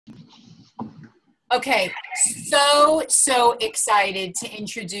Okay, so excited to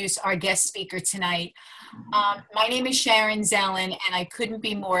introduce our guest speaker tonight. My name is Sharon Zellin, and I couldn't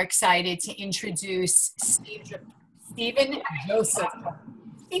be more excited to introduce Stephen Joseph.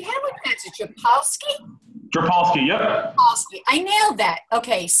 Steve, how do we pronounce it? Drapolsky, yep. Drapolsky. I nailed that.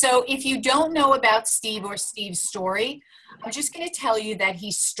 Okay, so if you don't know about Steve or Steve's story, I'm just going to tell you that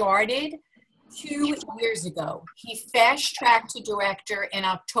he started 2 years ago. He fast-tracked to director in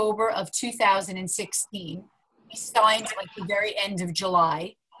October of 2016. He signed like the very end of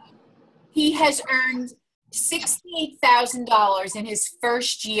July. He has earned $68,000 in his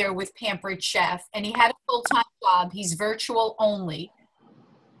first year with Pampered Chef, and he had a full-time job. He's virtual only.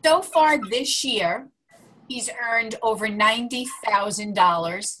 So far this year, he's earned over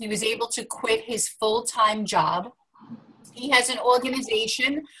 $90,000. He was able to quit his full-time job. He has an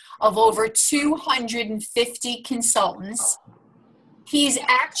organization of over 250 consultants. He's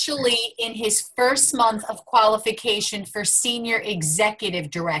actually in his first month of qualification for senior executive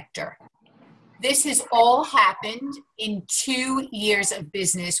director. This has all happened in 2 years of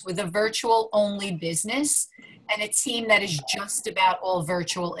business with a virtual only business and a team that is just about all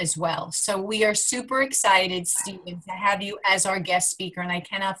virtual as well. So we are super excited, Stephen, to have you as our guest speaker, and I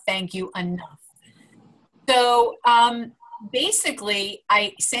cannot thank you enough. So basically,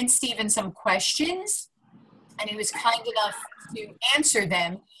 I sent Stephen some questions, and he was kind enough to answer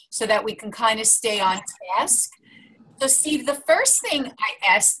them so that we can kind of stay on task. So, Steve, the first thing I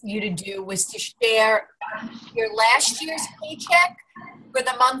asked you to do was to share your last year's paycheck for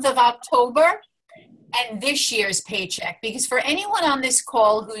the month of October and this year's paycheck. Because for anyone on this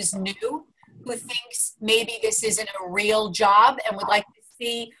call who's new, who thinks maybe this isn't a real job and would like to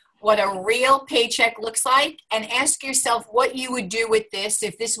see what a real paycheck looks like, and ask yourself what you would do with this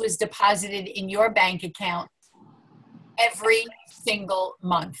if this was deposited in your bank account every single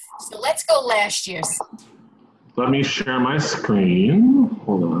month. So let's go last year's. Let me share my screen.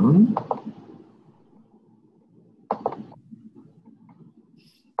 Hold on.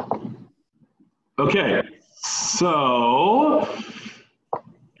 Okay, so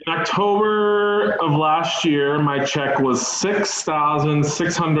in October of last year, my check was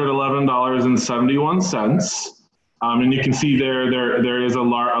 $6,611.71. And you can see there is a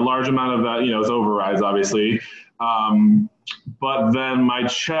large amount of that, is overrides, obviously. But then my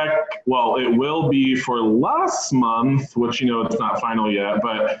check, well, it will be for last month, which, it's not final yet,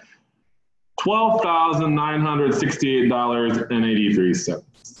 but $12,968.83.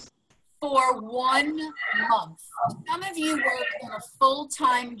 For 1 month. Some of you work in a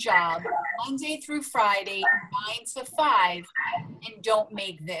full-time job, Monday through Friday, 9 to 5, and don't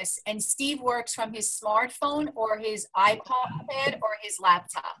make this. And Steve works from his smartphone or his iPad or his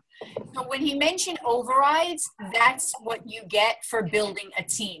laptop. So when he mentioned overrides, that's what you get for building a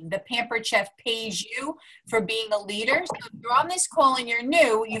team. The Pampered Chef pays you for being a leader. So if you're on this call and you're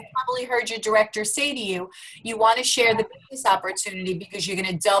new, you've probably heard your director say to you, you want to share the business opportunity because you're going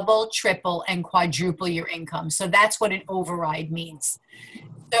to double, triple, and quadruple your income. So that's what an override means.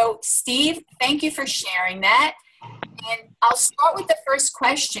 So Steve, thank you for sharing that. And I'll start with the first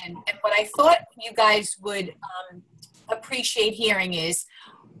question. And what I thought you guys would appreciate hearing is,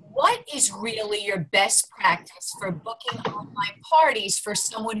 what is really your best practice for booking online parties for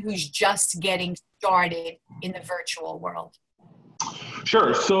someone who's just getting started in the virtual world?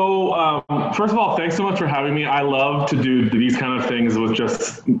 Sure. So first of all, thanks so much for having me. I love to do these kind of things with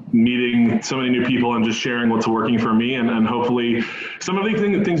just meeting so many new people and just sharing what's working for me. And hopefully some of these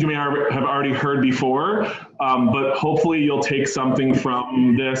things you may have already heard before, but hopefully you'll take something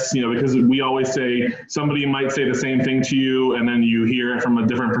from this, because we always say somebody might say the same thing to you and then you hear it from a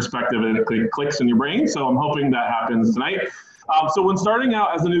different perspective and it clicks in your brain. So I'm hoping that happens tonight. So when starting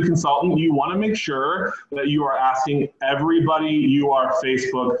out as a new consultant, you want to make sure that you are asking everybody you are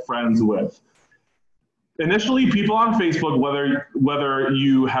Facebook friends with. Initially, people on Facebook, whether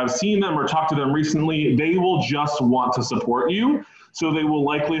you have seen them or talked to them recently, they will just want to support you. So they will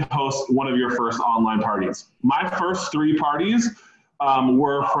likely host one of your first online parties. My first 3 parties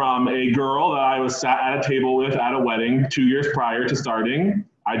were from a girl that I was sat at a table with at a wedding 2 years prior to starting.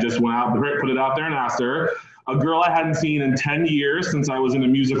 I just went out, put it out there and asked her. A girl I hadn't seen in 10 years since I was in a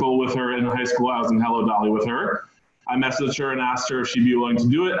musical with her in high school. I was in Hello Dolly with her. I messaged her and asked her if she'd be willing to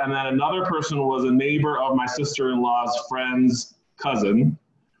do it. And then another person was a neighbor of my sister-in-law's friend's cousin,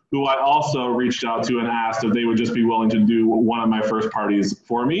 who I also reached out to and asked if they would just be willing to do one of my first parties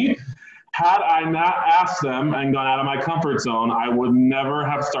for me. Had I not asked them and gone out of my comfort zone, I would never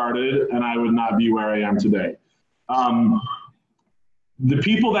have started and I would not be where I am today. The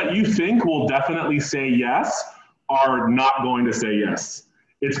people that you think will definitely say yes are not going to say yes.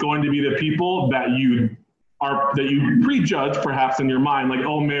 It's going to be the people that you prejudge perhaps in your mind, like,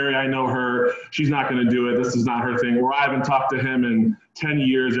 oh, Mary, I know her, she's not going to do it, this is not her thing, or I haven't talked to him in 10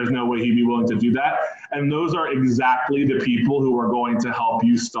 years, there's no way he'd be willing to do that. And those are exactly the people who are going to help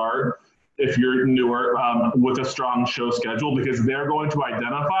you start if you're newer with a strong show schedule, because they're going to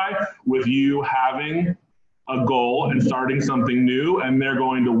identify with you having a goal and starting something new, and they're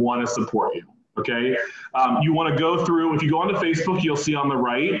going to want to support you. Okay, you want to go through, if you go onto Facebook, you'll see on the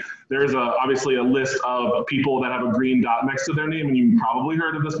right, there's obviously a list of people that have a green dot next to their name, and you've probably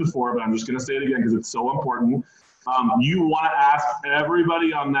heard of this before, but I'm just going to say it again because it's so important. You want to ask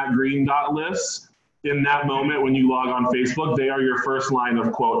everybody on that green dot list in that moment when you log on Facebook. They are your first line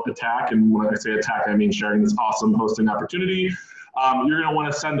of, quote, attack, and when I say attack, I mean sharing this awesome posting opportunity. You're going to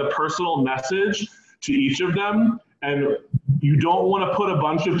want to send a personal message to each of them, and you don't want to put a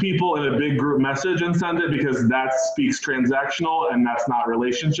bunch of people in a big group message and send it, because that speaks transactional and that's not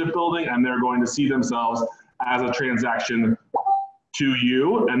relationship building, and they're going to see themselves as a transaction to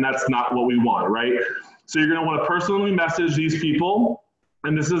you, and that's not what we want, right? So you're going to want to personally message these people,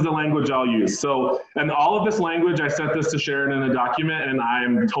 and this is the language I'll use. So, and all of this language, I sent this to Sharon in a document, and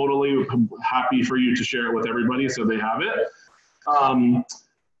I'm totally happy for you to share it with everybody so they have it.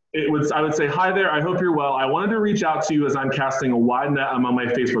 I would say, hi there, I hope you're well. I wanted to reach out to you as I'm casting a wide net among my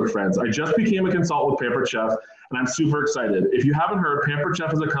Facebook friends. I just became a consultant with Pampered Chef, and I'm super excited. If you haven't heard, Pampered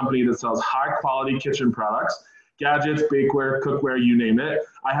Chef is a company that sells high quality kitchen products, gadgets, bakeware, cookware, you name it.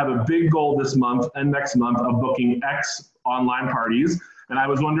 I have a big goal this month and next month of booking X online parties, and I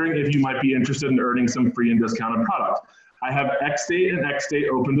was wondering if you might be interested in earning some free and discounted product. I have X date and X date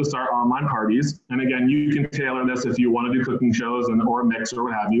open to start online parties. And again, you can tailor this if you want to do cooking shows or a mix or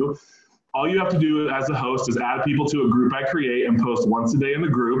what have you. All you have to do as a host is add people to a group I create and post once a day in the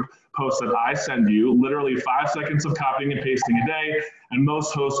group, posts that I send you, literally 5 seconds of copying and pasting a day. And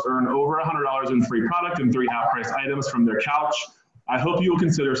most hosts earn over $100 in free product and 3 half-price items from their couch. I hope you will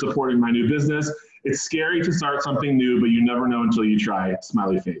consider supporting my new business. It's scary to start something new, but you never know until you try,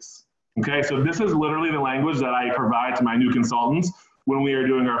 smiley face. Okay, so this is literally the language that I provide to my new consultants when we are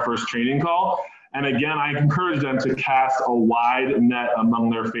doing our first training call. And again, I encourage them to cast a wide net among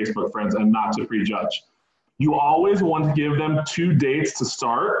their Facebook friends and not to prejudge. You always want to give them 2 dates to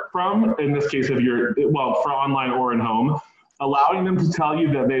start from, in this case, if you're, well, for online or in home. Allowing them to tell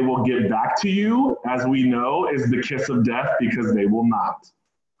you that they will get back to you, as we know, is the kiss of death, because they will not,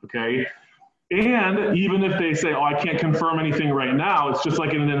 okay? And even if they say, oh, I can't confirm anything right now, it's just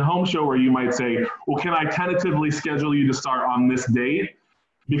like in an in-home show where you might say, well, can I tentatively schedule you to start on this date?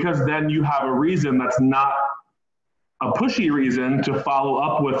 Because then you have a reason that's not a pushy reason to follow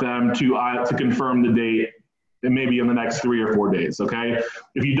up with them to confirm the date, and maybe in the next 3 or 4 days, okay?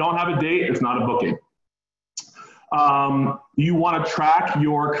 If you don't have a date, it's not a booking. You want to track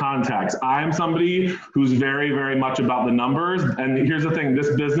your contacts. I'm somebody who's very, very much about the numbers. And here's the thing,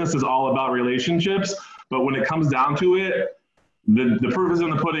 this business is all about relationships, but when it comes down to it, the proof is in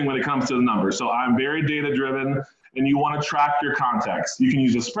the pudding when it comes to the numbers. So I'm very data driven, and you want to track your contacts. You can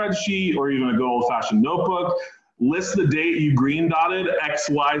use a spreadsheet or even a good old fashioned notebook. List the date you green dotted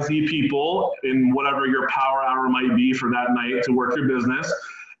XYZ people in whatever your power hour might be for that night to work your business,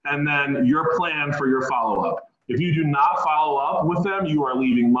 and then your plan for your follow-up. If you do not follow up with them, you are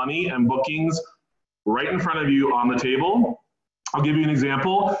leaving money and bookings right in front of you on the table. I'll give you an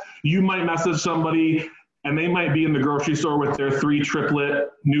example. You might message somebody and they might be in the grocery store with their 3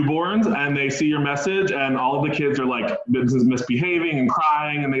 triplet newborns, and they see your message and all of the kids are like misbehaving and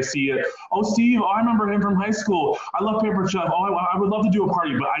crying, and they see it. Oh, Steve, oh, I remember him from high school. I love Pampered Chef. Oh, I would love to do a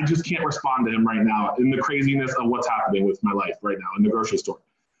party, but I just can't respond to him right now in the craziness of what's happening with my life right now in the grocery store.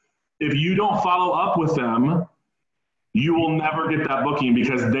 If you don't follow up with them, you will never get that booking,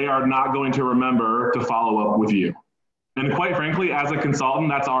 because they are not going to remember to follow up with you. And quite frankly, as a consultant,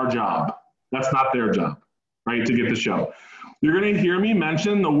 that's our job. That's not their job, right, to get the show. You're going to hear me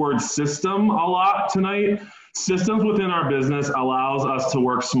mention the word system a lot tonight. Systems within our business allows us to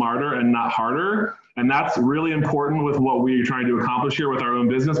work smarter and not harder. And that's really important with what we're trying to accomplish here with our own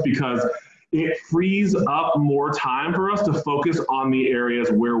business, because it frees up more time for us to focus on the areas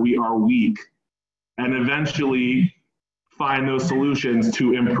where we are weak, and eventually find those solutions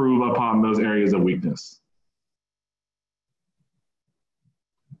to improve upon those areas of weakness.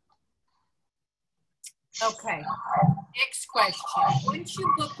 Okay, next question. Once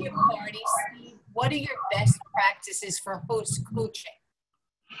you book your party, Steve, what are your best practices for host coaching?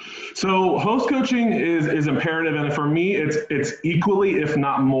 So host coaching is imperative, and for me, it's equally, if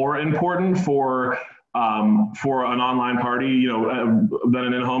not more important for an online party, than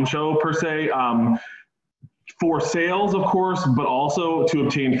an in-home show per se. for sales, of course, but also to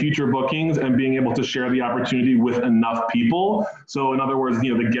obtain future bookings and being able to share the opportunity with enough people. So in other words,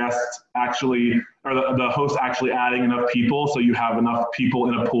 the guests actually, or the host actually adding enough people so you have enough people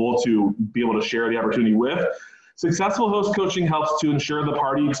in a pool to be able to share the opportunity with. Successful host coaching helps to ensure the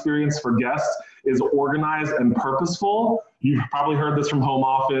party experience for guests is organized and purposeful. You've probably heard this from home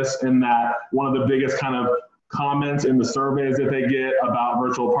office, in that one of the biggest kind of comments in the surveys that they get about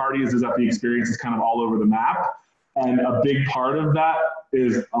virtual parties is that the experience is kind of all over the map. And a big part of that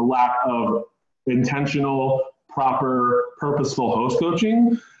is a lack of intentional, proper, purposeful host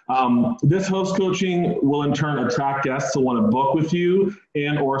coaching. This host coaching will in turn attract guests to want to book with you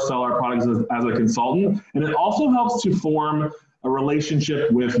and or sell our products as a consultant. And it also helps to form a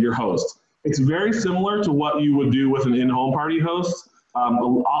relationship with your host. It's very similar to what you would do with an in-home party host. A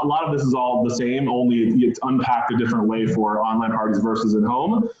lot of this is all the same, only it's unpacked a different way for online parties versus at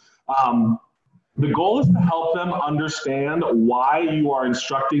home. The goal is to help them understand why you are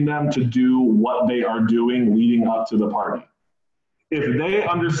instructing them to do what they are doing leading up to the party. If they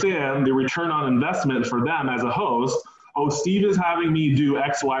understand the return on investment for them as a host, oh, Steve is having me do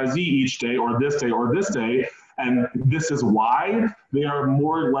X, Y, Z each day, or this day, or this day, and this is why, they are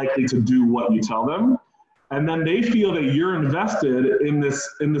more likely to do what you tell them. And then they feel that you're invested in the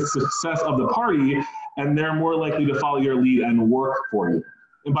success of the party, and they're more likely to follow your lead and work for you.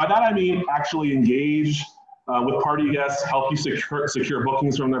 And by that I mean actually engage with party guests, help you secure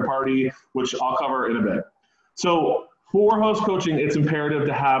bookings from their party, which I'll cover in a bit. So for host coaching, it's imperative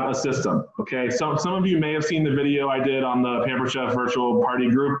to have a system, okay? So some of you may have seen the video I did on the Pampered Chef virtual party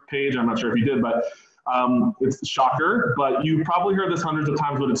group page. I'm not sure if you did, but it's a shocker, but you've probably heard this hundreds of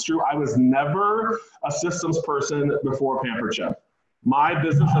times, but it's true. I was never a systems person before Pampered Chef. My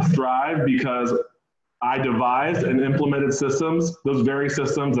business has thrived because I devised and implemented systems, those very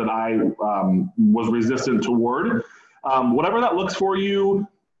systems that I was resistant toward. Whatever that looks for you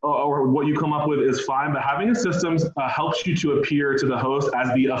or what you come up with is fine, but having a systems helps you to appear to the host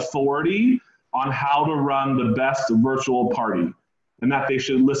as the authority on how to run the best virtual party, and that they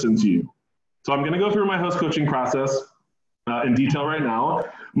should listen to you. So I'm gonna go through my host coaching process in detail right now.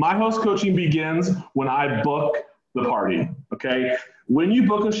 My host coaching begins when I book the party, okay? When you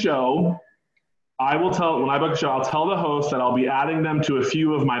book a show, when I book a show, I'll tell the host that I'll be adding them to a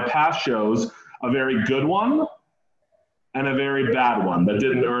few of my past shows, a very good one and a very bad one that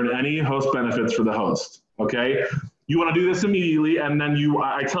didn't earn any host benefits for the host, okay? You wanna do this immediately, and then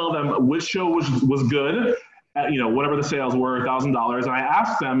I tell them which show was good, whatever the sales were, $1,000, and I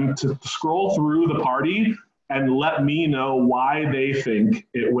ask them to scroll through the party and let me know why they think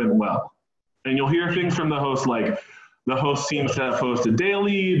it went well. And you'll hear things from the host like, the host seems to have hosted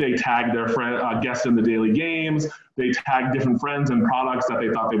daily, they tag their guests in the daily games, they tag different friends and products that they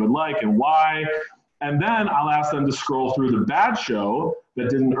thought they would like and why. And then I'll ask them to scroll through the bad show that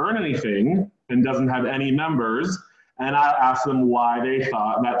didn't earn anything and doesn't have any members, and I ask them why they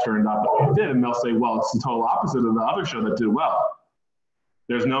thought that turned out the way it did. And they'll say, well, it's the total opposite of the other show that did well.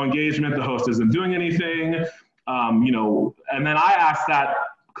 There's no engagement, the host isn't doing anything, and then I ask that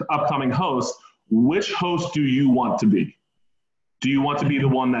upcoming host, which host do you want to be? Do you want to be the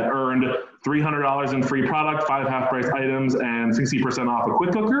one that earned $300 in free product, 5 half-price items, and 60% off a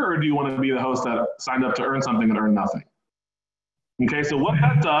quick cooker, or do you want to be the host that signed up to earn something and earn nothing? Okay, so what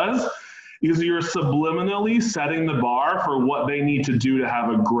that does is you're subliminally setting the bar for what they need to do to have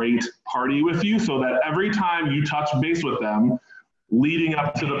a great party with you, so that every time you touch base with them leading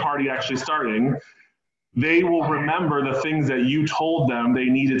up to the party actually starting, they will remember the things that you told them they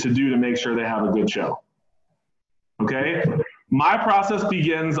needed to do to make sure they have a good show. Okay? My process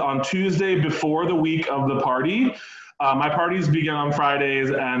begins on Tuesday before the week of the party. My parties begin on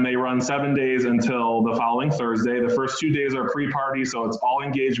Fridays and they run 7 days until the following Thursday. The first 2 days are pre-party, so it's all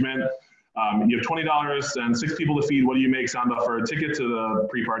engagement. You have $20 and 6 people to feed. What do you make? Sound up for a ticket to the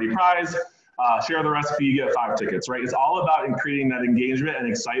pre-party prize. Share the recipe, you get 5 tickets, right? It's all about creating that engagement and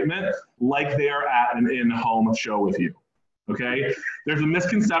excitement like they are at an in-home show with you, okay? There's a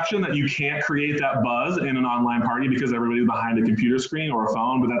misconception that you can't create that buzz in an online party because everybody's behind a computer screen or a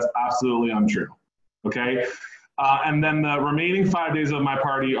phone, but that's absolutely untrue, okay? And then the remaining 5 days of my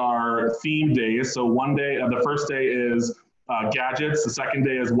party are themed days. So one day, the first day is gadgets, the second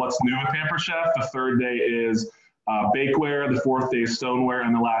day is what's new with Pampered Chef, the third day is bakeware, the fourth day is stoneware,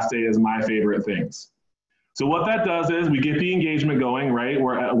 and the last day is my favorite things. So what that does is we get the engagement going, right,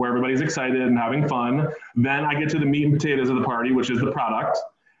 where everybody's excited and having fun. Then I get to the meat and potatoes of the party, which is the product.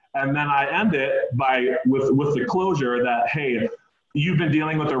 And then I end it with the closure that, hey, you've been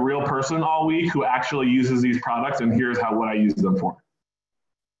dealing with a real person all week who actually uses these products, and here's what I use them for.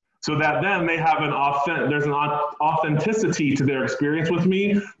 So that then they have there's an authenticity to their experience with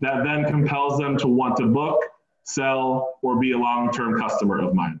me that then compels them to want to book, sell, or be a long-term customer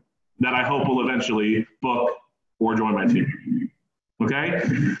of mine that I hope will eventually book or join my team. Okay,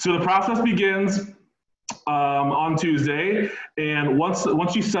 so the process begins on Tuesday, and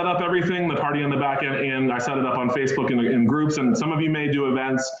once you set up everything, the party on the back end, and I set it up on Facebook in groups, and some of you may do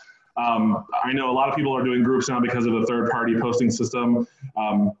events. I know a lot of people are doing groups now because of the third-party posting system.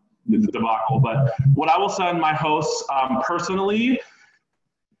 The debacle, but what I will send my hosts personally,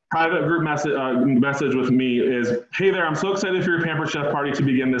 private group message with me is, hey there, I'm so excited for your Pampered Chef party to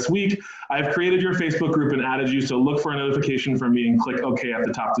begin this week. I've created your Facebook group and added you, so look for a notification from me and click OK at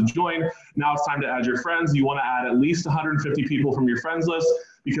the top to join. Now it's time to add your friends. You want to add at least 150 people from your friends list,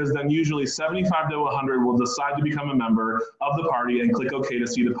 because then usually 75 to 100 will decide to become a member of the party and click OK to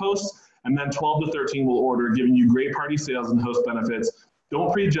see the posts, and then 12 to 13 will order, giving you great party sales and host benefits.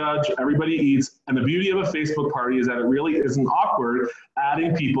 Don't prejudge, everybody eats. And the beauty of a Facebook party is that it really isn't awkward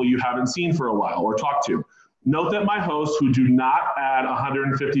adding people you haven't seen for a while or talked to. Note that my hosts who do not add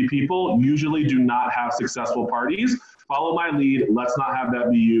 150 people usually do not have successful parties. Follow my lead, let's not have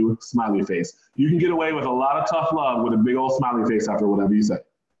that be you, smiley face. You can get away with a lot of tough love with a big old smiley face after whatever you say,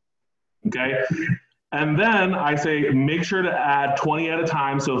 okay? And then I say, make sure to add 20 at a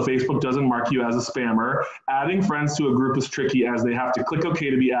time so Facebook doesn't mark you as a spammer. Adding friends to a group is tricky as they have to click OK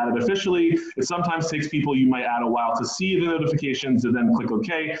to be added officially. It sometimes takes people you might add a while to see the notifications and then click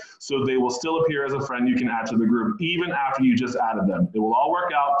OK, so they will still appear as a friend you can add to the group even after you just added them. It will all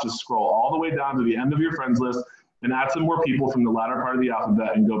work out. Just scroll all the way down to the end of your friends list and add some more people from the latter part of the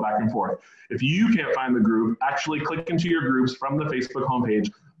alphabet and go back and forth. If you can't find the group, actually click into your groups from the Facebook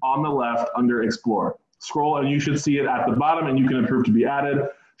homepage on the left under Explore. Scroll and you should see it at the bottom and you can approve to be added.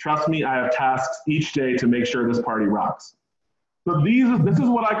 Trust me, I have tasks each day to make sure this party rocks. So this is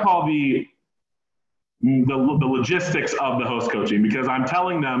what I call the logistics of the host coaching, because I'm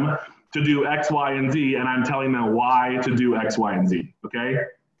telling them to do X, Y, and Z, and I'm telling them why to do X, Y, and Z, okay?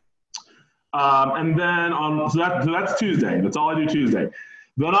 And then so that's Tuesday. That's all I do Tuesday.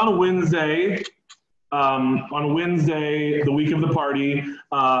 Then on Wednesday, the week of the party,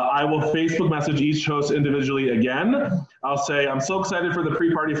 I will Facebook message each host individually again. I'll say, I'm so excited for the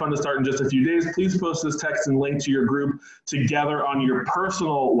pre-party fun to start in just a few days. Please post this text and link to your group together on your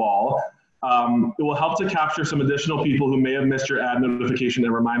personal wall. It will help to capture some additional people who may have missed your ad notification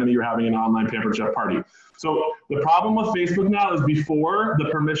and remind them you're having an online Pampered Chef party. So the problem with Facebook now is before, the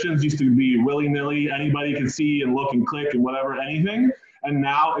permissions used to be willy-nilly. Anybody can see and look and click and whatever, anything. And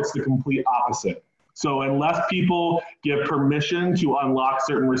now it's the complete opposite. So unless people give permission to unlock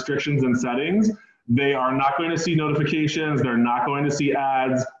certain restrictions and settings, they are not going to see notifications, they're not going to see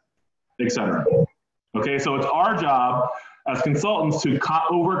ads, etc. Okay, so it's our job as consultants to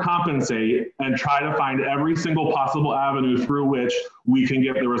overcompensate and try to find every single possible avenue through which we can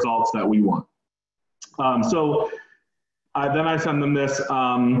get the results that we want. Then I send them this.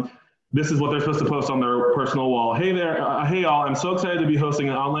 This is what they're supposed to post on their personal wall. Hey there, hey all, I'm so excited to be hosting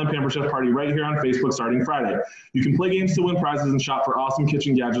an online Pampered Chef party right here on Facebook starting Friday. You can play games to win prizes and shop for awesome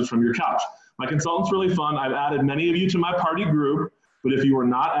kitchen gadgets from your couch. My consultant's really fun. I've added many of you to my party group, but if you are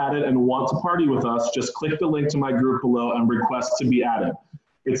not added and want to party with us, just click the link to my group below and request to be added.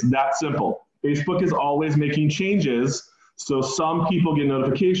 It's that simple. Facebook is always making changes, so some people get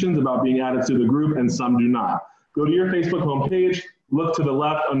notifications about being added to the group and some do not. Go to your Facebook homepage, look to the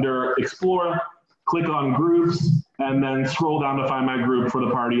left under Explore, click on Groups, and then scroll down to find my group for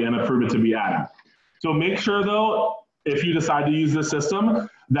the party and approve it to be added. So make sure though, if you decide to use this system,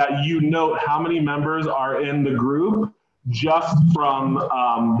 that you note how many members are in the group just from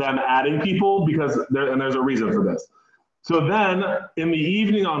them adding people, because there's a reason for this. So then in the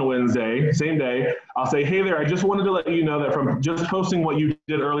evening on Wednesday, same day, I'll say, hey there, I just wanted to let you know that from just posting what you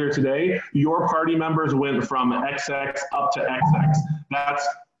did earlier today, your party members went from XX up to XX. That's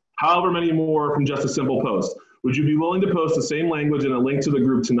however many more from just a simple post. Would you be willing to post the same language and a link to the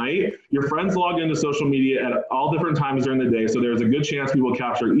group tonight? Your friends log into social media at all different times during the day, so there's a good chance we will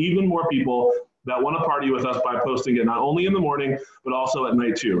capture even more people that want to party with us by posting it not only in the morning, but also at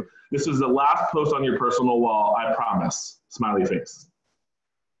night too. This is the last post on your personal wall, I promise, smiley face.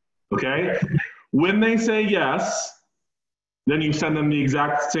 Okay? When they say yes, then you send them the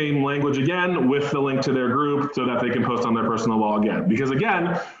exact same language again with the link to their group so that they can post on their personal wall again. Because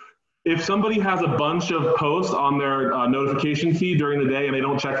again, if somebody has a bunch of posts on their notification feed during the day and they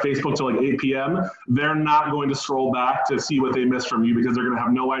don't check Facebook till like 8 p.m., they're not going to scroll back to see what they missed from you because they're going to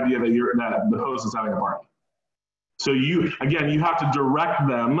have no idea that the host is having a party. So you have to direct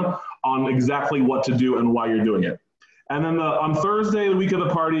them on exactly what to do and why you're doing it. And then on Thursday, the week of the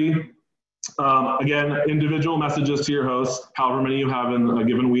party, again, individual messages to your host, however many you have in a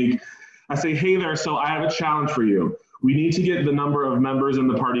given week. I say, hey there, so I have a challenge for you. We need to get the number of members in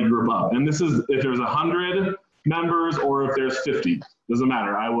the party group up. And this is if there's 100 members or if there's 50, doesn't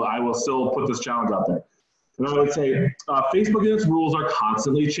matter. I will still put this challenge out there. And I would say Facebook and its rules are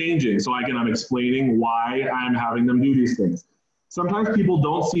constantly changing. So again, I'm explaining why I'm having them do these things. Sometimes people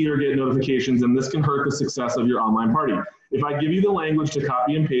don't see or get notifications, and this can hurt the success of your online party. If I give you the language to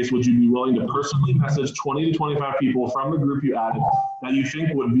copy and paste, would you be willing to personally message 20 to 25 people from the group you added that you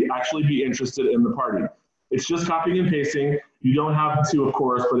think would actually be interested in the party? It's just copying and pasting. You don't have to, of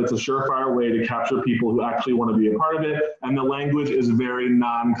course, but it's a surefire way to capture people who actually want to be a part of it, and the language is very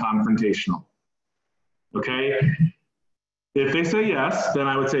non-confrontational. Okay? If they say yes, then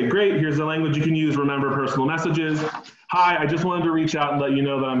I would say, great, here's the language you can use. Remember personal messages. Hi, I just wanted to reach out and let you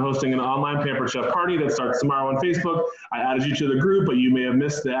know that I'm hosting an online Pampered Chef party that starts tomorrow on Facebook. I added you to the group, but you may have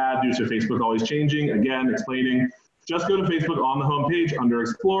missed the ad due to Facebook always changing. Again, explaining, just go to Facebook on the home page under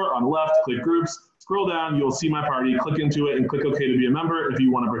Explore on the left, click Groups, scroll down, you'll see my party, click into it and click OK to be a member if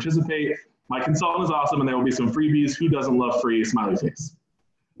you want to participate. My consultant is awesome and there will be some freebies. Who doesn't love free? Smiley face.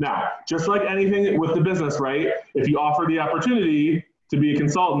 Now, just like anything with the business, right? If you offer the opportunity to be a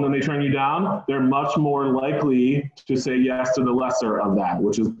consultant and they turn you down, they're much more likely to say yes to the lesser of that,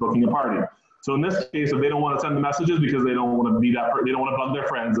 which is booking a party. So in this case, if they don't want to send the messages because they don't want to be that, they don't want to bug their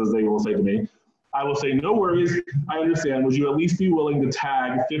friends, as they will say to me, I will say, no worries, I understand. Would you at least be willing to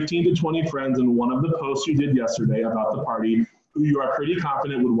tag 15 to 20 friends in one of the posts you did yesterday about the party who you are pretty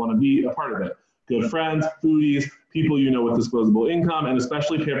confident would want to be a part of it? Good friends, foodies, people you know with disposable income, and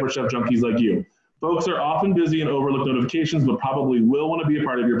especially Pampered Chef junkies like you. Folks are often busy and overlook notifications, but probably will want to be a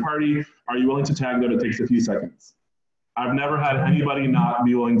part of your party. Are you willing to tag them? It takes a few seconds. I've never had anybody not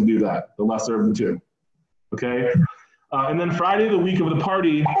be willing to do that, the lesser of the two, okay? And then Friday, the week of the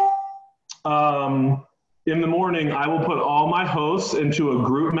party, in the morning, I will put all my hosts into a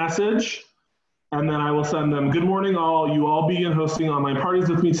group message, and then I will send them, good morning all, you all begin hosting online parties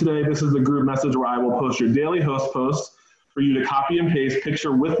with me today. This is the group message where I will post your daily host posts for you to copy and paste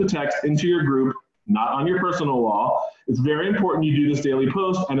picture with the text into your group, not on your personal wall. It's very important you do this daily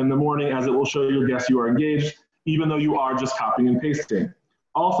post, and in the morning, as it will show your guests you are engaged, even though you are just copying and pasting.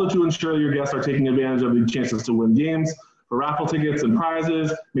 Also, to ensure your guests are taking advantage of the chances to win games, for raffle tickets and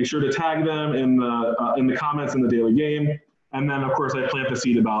prizes, make sure to tag them in the comments in the daily game. And then, of course, I plant the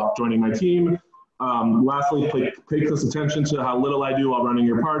seed about joining my team. Lastly, pay close attention to how little I do while running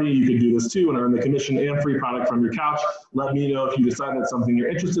your party. You could do this too and earn the commission and free product from your couch. Let me know if you decide that's something you're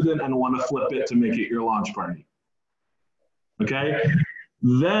interested in and want to flip it to make it your launch party. Okay?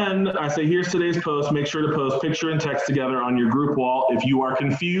 Then I say, here's today's post. Make sure to post picture and text together on your group wall. If you are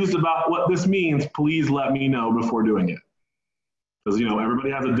confused about what this means, please let me know before doing it. Because, you know,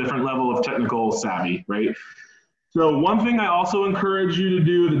 everybody has a different level of technical savvy, right? So one thing I also encourage you to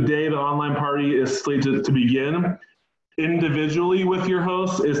do the day the online party is slated to begin, individually with your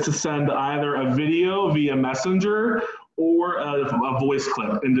host, is to send either a video via Messenger or a voice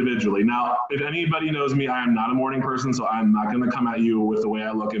clip individually. Now, if anybody knows me, I am not a morning person, so I'm not gonna come at you with the way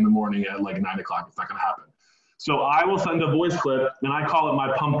I look in the morning at like 9 o'clock. It's not gonna happen. So I will send a voice clip, and I call it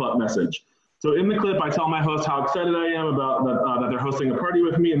my pump up message. So in the clip, I tell my host how excited I am about that they're hosting a party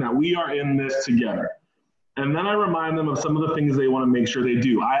with me and that we are in this together. And then I remind them of some of the things they want to make sure they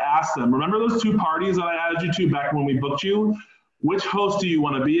do. I ask them, remember those 2 parties that I added you to back when we booked you? Which host do you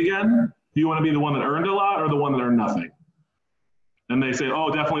want to be again? Do you want to be the one that earned a lot or the one that earned nothing? And they say,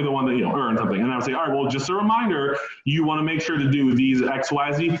 oh, definitely the one that earned something. And I would say, all right, well, just a reminder, you want to make sure to do these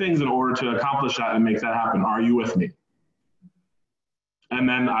XYZ things in order to accomplish that and make that happen. Are you with me? And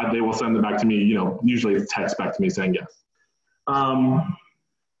then they will send it back to me, usually it's text back to me saying yes.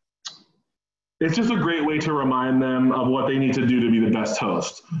 It's just a great way to remind them of what they need to do to be the best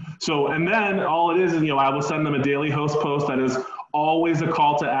host. So, and then all it is, I will send them a daily host post that is always a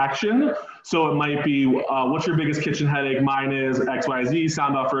call to action. So it might be, what's your biggest kitchen headache? Mine is XYZ,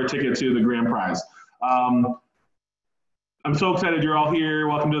 sound off for a ticket to the grand prize. I'm so excited you're all here.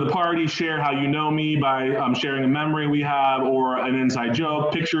 Welcome to the party. Share how you know me by sharing a memory we have or an inside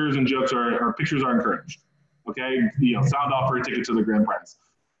joke. Pictures and jokes or pictures are encouraged. Okay, sound off for a ticket to the grand prize.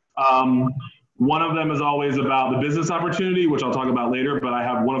 One of them is always about the business opportunity, which I'll talk about later, but I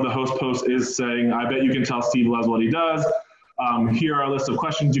have one of the host posts is saying, I bet you can tell Steve loves what he does. Here are a list of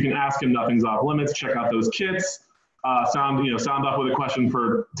questions you can ask him. Nothing's off limits. Check out those kits. Sound off with a question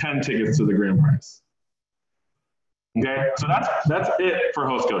for 10 tickets to the grand prize. Okay, so that's it for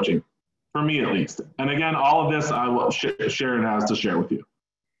host coaching, for me at least. And again, all of this I will Sharon has to share with you.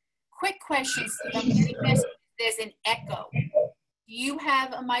 Quick question, Steve. I'm getting messages there's an echo. Do you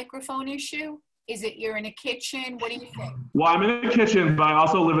have a microphone issue? Is it you're in a kitchen? What do you think? Well, I'm in a kitchen, but I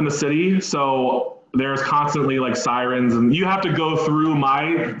also live in the city, so there's constantly like sirens, and you have to go through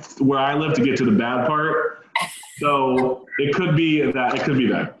where I live to get to the bad part. So it could be that. It could be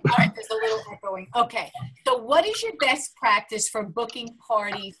that. All right, there's a little echoing. Okay. So what is your best practice for booking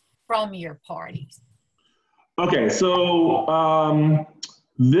parties from your parties? Okay, so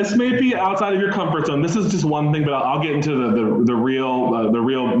this may be outside of your comfort zone. This is just one thing, but I'll get into the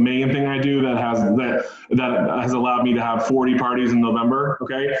real main thing I do that has allowed me to have 40 parties in November.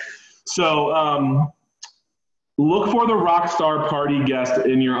 Okay, so look for the rock star party guest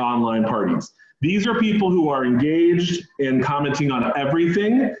in your online parties. These are people who are engaged in commenting on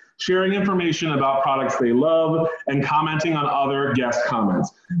everything, sharing information about products they love, and commenting on other guest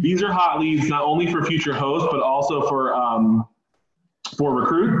comments. These are hot leads not only for future hosts, but also for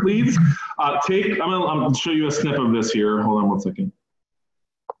recruit leads. I'm gonna show you a snip of this here. Hold on one second.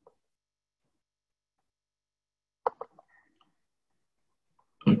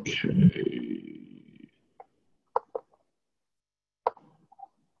 Okay.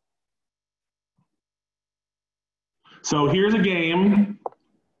 So here's a game.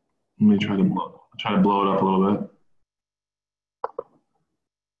 Let me try to blow it up a little bit.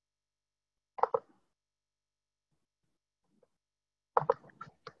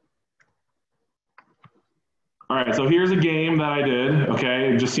 All right, so here's a game that I did,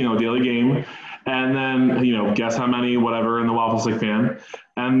 okay, just, daily game. And then, guess how many, whatever, in the Waffle Stick fan.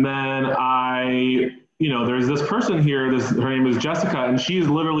 And then there's this person here, her name is Jessica, and she's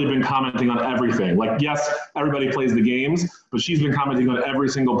literally been commenting on everything. Like, yes, everybody plays the games, but she's been commenting on every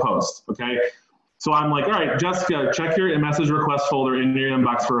single post, okay? So I'm like, all right, Jessica, check your message request folder in your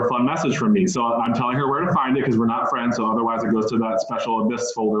inbox for a fun message from me. So I'm telling her where to find it because we're not friends, so otherwise it goes to that special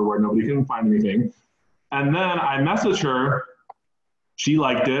abyss folder where nobody can find anything. And then I message her, she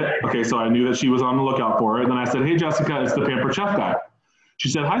liked it. Okay, so I knew that she was on the lookout for it. And then I said, hey, Jessica, it's the Pampered Chef guy. She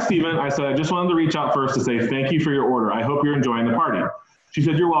said, hi, Steven. I said, I just wanted to reach out first to say thank you for your order. I hope you're enjoying the party. She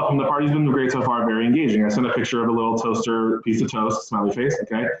said, you're welcome. The party's been great so far, very engaging. I sent a picture of a little toaster, piece of toast, smiley face,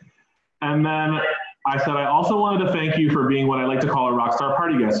 okay? And then I said, I also wanted to thank you for being what I like to call a rock star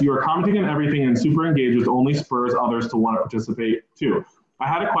party guest. You are commenting on everything and super engaged, which only spurs others to want to participate too. I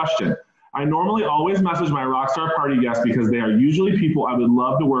had a question. I normally always message my rockstar party guests because they are usually people I would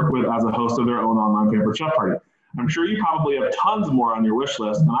love to work with as a host of their own online Pampered Chef party. I'm sure you probably have tons more on your wish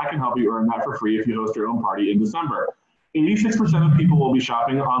list, and I can help you earn that for free if you host your own party in December. 86% of people will be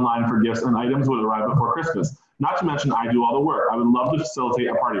shopping online for gifts, and items would arrive before Christmas. Not to mention, I do all the work. I would love to facilitate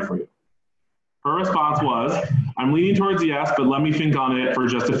a party for you. Her response was, I'm leaning towards yes, but let me think on it for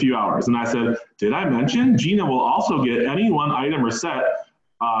just a few hours. And I said, did I mention Gina will also get any one item or set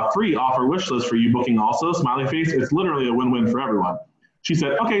free off her wish list for you booking also, smiley face. It's literally a win-win for everyone. She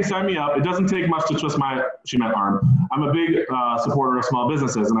said, okay, sign me up. It doesn't take much to twist she meant arm. I'm a big supporter of small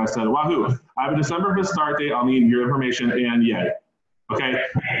businesses. And I said, wahoo, I have a December 5th start date. I'll need your information and yay. Okay,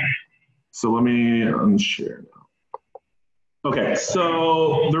 so let me unshare now. Okay,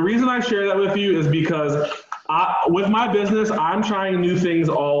 so the reason I share that with you is because with my business, I'm trying new things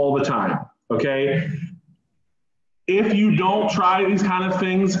all the time, okay? If you don't try these kind of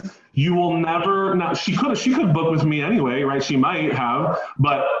things, you will never, now she could book with me anyway, right? She might have,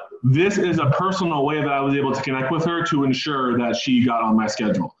 but this is a personal way that I was able to connect with her to ensure that she got on my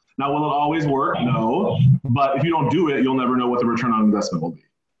schedule. Now, will it always work? No, but if you don't do it, you'll never know what the return on investment will be.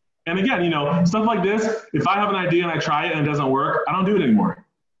 And again, stuff like this, if I have an idea and I try it and it doesn't work, I don't do it anymore.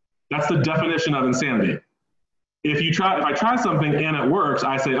 That's the definition of insanity. If I try something and it works,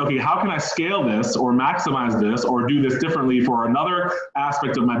 I say, okay, how can I scale this or maximize this or do this differently for another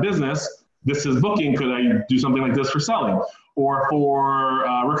aspect of my business? This is booking. Could I do something like this for selling or for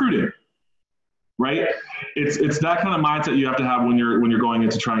recruiting? Right? It's that kind of mindset you have to have when you're going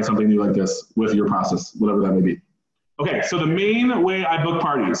into trying something new like this with your process, whatever that may be. Okay, so the main way I book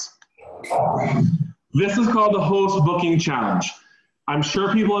parties. This is called the Host Booking Challenge. I'm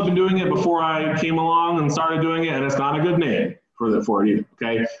sure people have been doing it before I came along and started doing it, and it's not a good name for it either,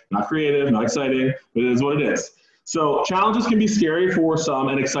 okay? Not creative, not exciting, but it is what it is. So challenges can be scary for some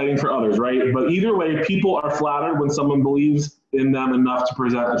and exciting for others, right? But either way, people are flattered when someone believes in them enough to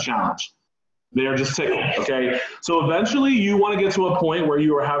present a challenge. They are just tickled, okay? So eventually you want to get to a point where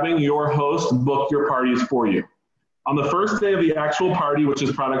you are having your host book your parties for you. On the first day of the actual party, which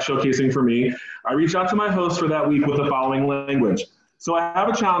is product showcasing for me, I reach out to my host for that week with the following language. So I have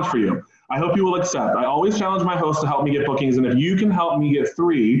a challenge for you. I hope you will accept. I always challenge my host to help me get bookings, and if you can help me get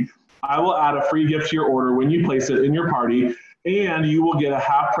 3, I will add a free gift to your order when you place it in your party, and you will get a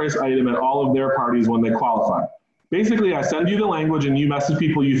half price item at all of their parties when they qualify. Basically, I send you the language and you message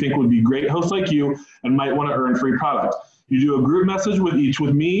people you think would be great hosts like you and might want to earn free product. You do a group message with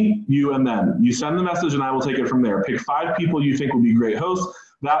me, you, and them. You send the message and I will take it from there. Pick 5 people you think will be great hosts.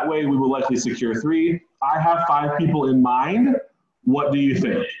 That way we will likely secure 3. I have 5 people in mind. What do you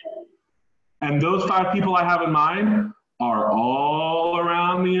think? And those 5 people I have in mind are all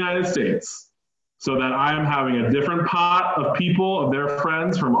around the United States. So that I am having a different pot of people, of their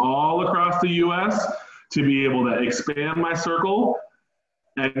friends from all across the US to be able to expand my circle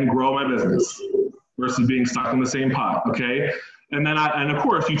and grow my business versus being stuck in the same pot, okay? And then and of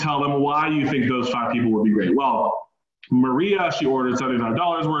course you tell them why you think those 5 people would be great. Well, Maria, she ordered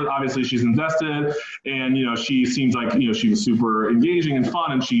 $75 worth. Obviously she's invested and, she seems like, she was super engaging and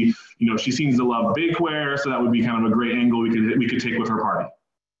fun and she, she seems to love bakeware. So that would be kind of a great angle we could take with her party.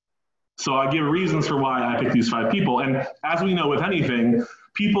 So I give reasons for why I picked these 5 people. And as we know with anything,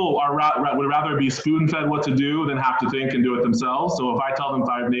 people would rather be spoon-fed what to do than have to think and do it themselves. So if I tell them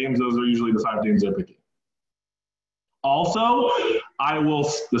 5 names, those are usually the 5 names they're picking. Also,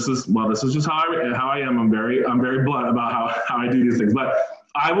 this is just how I am. I'm very blunt about how I do these things, but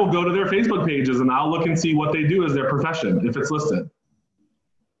I will go to their Facebook pages and I'll look and see what they do as their profession, if it's listed.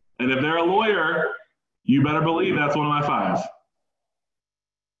 And if they're a lawyer, you better believe that's one of my 5.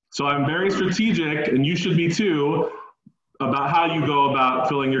 So I'm very strategic, and you should be too, about how you go about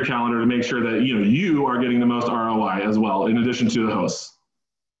filling your calendar to make sure that you are getting the most ROI as well, in addition to the hosts.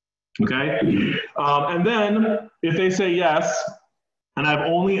 Okay? And then if they say yes, and I've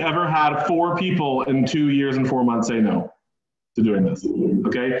only ever had 4 people in 2 years and 4 months say no to doing this.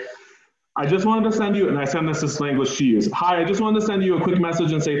 Okay? I just wanted to send you, and I send this language to you. Hi, I just wanted to send you a quick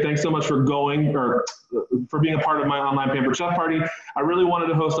message and say thanks so much for going or for being a part of my online Pampered Chef party. I really wanted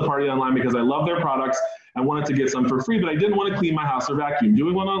to host a party online because I love their products. I wanted to get some for free, but I didn't want to clean my house or vacuum.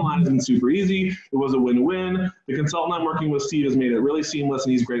 Doing one online isn't super easy. It was a win-win. The consultant I'm working with, Steve, has made it really seamless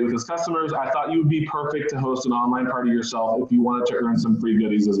and he's great with his customers. I thought you would be perfect to host an online party yourself if you wanted to earn some free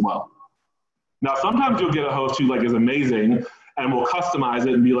goodies as well. Now, sometimes you'll get a host who is amazing and will customize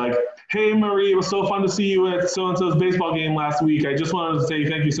it and be like, hey, Marie, it was so fun to see you at so-and-so's baseball game last week. I just wanted to say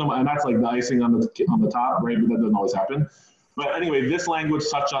thank you so much. And that's like the icing on the top, right? But that doesn't always happen. But anyway, this language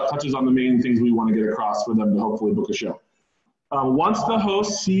touches on the main things we want to get across for them to hopefully book a show. Once the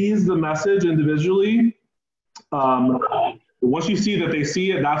host sees the message individually, once you see that they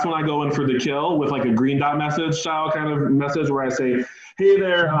see it, that's when I go in for the kill with like a green dot message style kind of message where I say, hey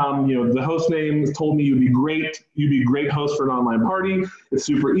there, the host name told me you'd be great host for an online party. It's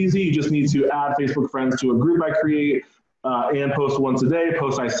super easy. You just need to add Facebook friends to a group I create and post once a day.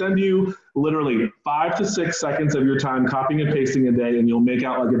 Post I send you, literally 5 to 6 seconds of your time copying and pasting a day and you'll make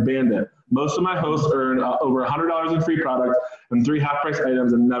out like a bandit. Most of my hosts earn over $100 in free product and 3 half-price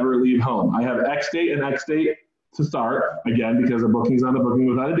items and never leave home. I have X date and X date to start, again, because the booking's not a booking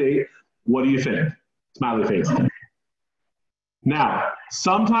without a date. What do you think? Smiley face. Now,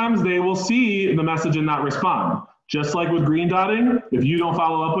 sometimes they will see the message and not respond. Just like with green dotting, if you don't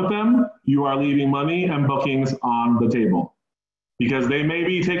follow up with them, you are leaving money and bookings on the table. Because they may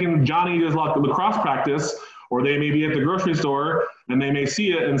be taking Johnny to his lacrosse practice, or they may be at the grocery store, and they may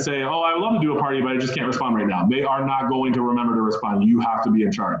see it and say, oh, I would love to do a party, but I just can't respond right now. They are not going to remember to respond. You have to be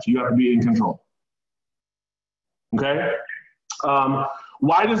in charge. You have to be in control. Okay?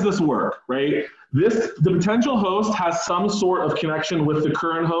 Why does this work, right? The potential host has some sort of connection with the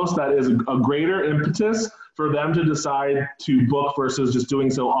current host that is a greater impetus for them to decide to book versus just doing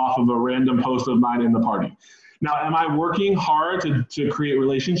so off of a random post of mine in the party. Now, am I working hard to create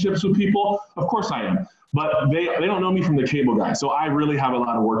relationships with people? Of course I am, but they don't know me from the cable guy. So I really have a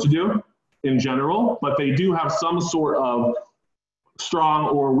lot of work to do in general, but they do have some sort of strong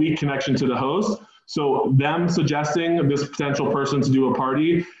or weak connection to the host. So them suggesting this potential person to do a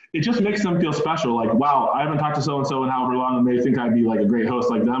party, it just makes them feel special. Like, wow, I haven't talked to so-and-so in however long and they think I'd be like a great host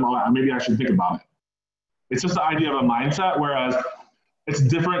like them. Oh, maybe I should think about it. It's just the idea of a mindset, whereas it's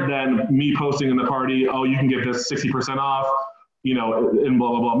different than me posting in the party, oh, you can get this 60% off, in blah,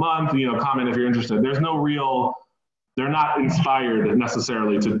 blah, blah month, comment if you're interested. There's no they're not inspired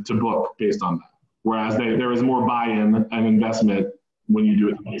necessarily to book based on that. Whereas there is more buy-in and investment when you do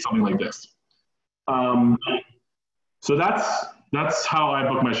it, something like this. So that's how I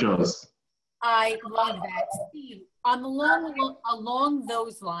book my shows. I love that. Steve, along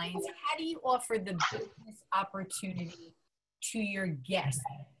those lines, how do you offer the business opportunity to your guests?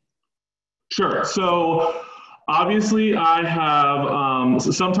 Sure. So Obviously, I have,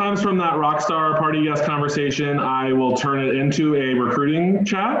 sometimes from that rockstar party guest conversation, I will turn it into a recruiting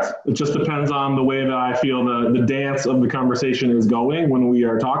chat. It just depends on the way that I feel the dance of the conversation is going when we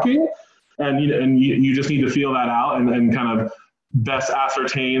are talking. And you just need to feel that out and kind of best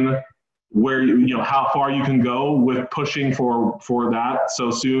ascertain where, how far you can go with pushing for that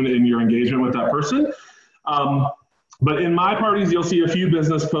so soon in your engagement with that person. But in my parties, you'll see a few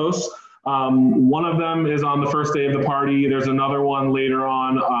business posts. One of them is on the first day of the party. There's another one later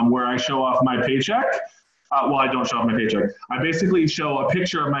on where I show off my paycheck. Well, I don't show off my paycheck. I basically show a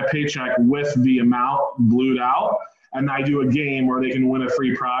picture of my paycheck with the amount blued out, and I do a game where they can win a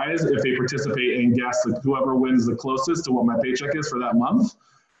free prize if they participate and guess whoever wins the closest to what my paycheck is for that month.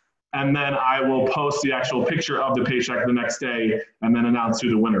 And then I will post the actual picture of the paycheck the next day and then announce who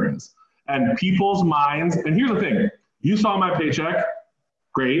the winner is. And people's minds, and here's the thing, you saw my paycheck,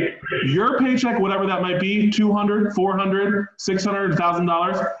 great. Your paycheck, whatever that might be, $200, $400, $600,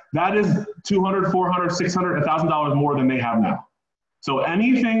 $1,000, that is $200, $400, $600, $1,000 more than they have now. So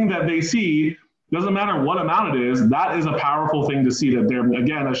anything that they see, doesn't matter what amount it is, that is a powerful thing to see that they're,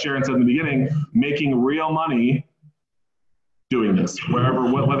 again, as Sharon said in the beginning, making real money doing this,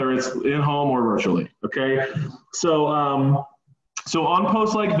 whether it's in home or virtually, okay? So on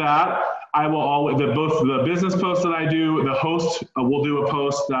posts like that, I will always, both the business posts that I do, the host will do a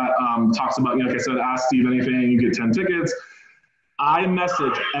post that talks about, like I said, ask Steve anything, you get 10 tickets. I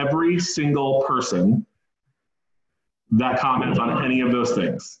message every single person that comments on any of those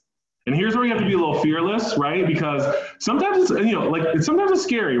things. And here's where you have to be a little fearless, right? Because sometimes it's, sometimes it's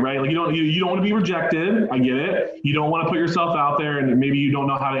scary, right? Like you don't want to be rejected. I get it. You don't want to put yourself out there and maybe you don't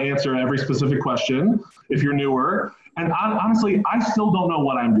know how to answer every specific question if you're newer. And honestly, I still don't know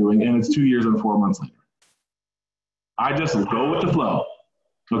what I'm doing, and it's 2 years and 4 months later. I just go with the flow,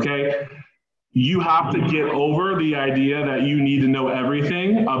 okay? You have to get over the idea that you need to know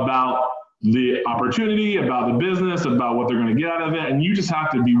everything about the opportunity, about the business, about what they're going to get out of it, and you just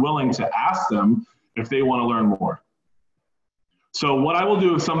have to be willing to ask them if they want to learn more. So what I will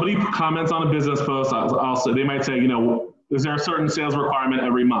do, if somebody comments on a business post, I'll say, they might say, is there a certain sales requirement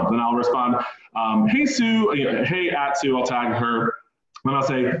every month? And I'll respond, hey Sue, hey at Sue, I'll tag her, and I'll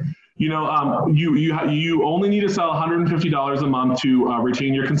say, you only need to sell $150 a month to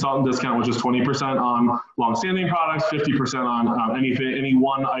retain your consultant discount, which is 20% on long-standing products, 50% on any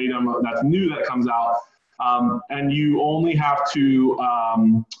one item that's new that comes out, and you only have to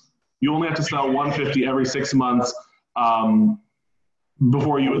sell $150 every 6 months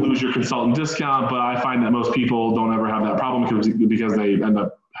before you would lose your consultant discount. But I find that most people don't ever have that problem because they end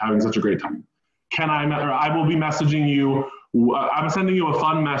up having such a great time. I will be messaging you. I'm sending you a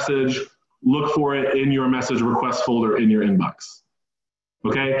fun message. Look for it in your message request folder in your inbox.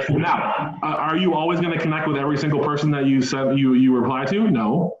 Okay. Now, are you always going to connect with every single person that you reply to?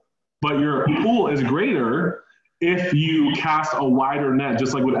 No. But your pool is greater if you cast a wider net,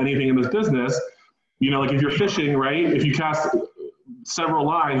 just like with anything in this business. Like if you're fishing, right? If you cast several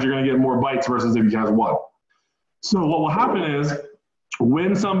lines, you're going to get more bites versus if you cast one. So what will happen is,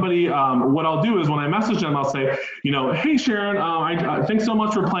 when somebody, what I'll do is when I message them, I'll say, hey Sharon, thanks so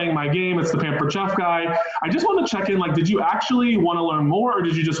much for playing my game. It's the Pampered Chef guy. I just want to check in, did you actually want to learn more, or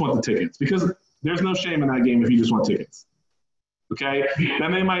did you just want the tickets? Because there's no shame in that game if you just want tickets. Okay.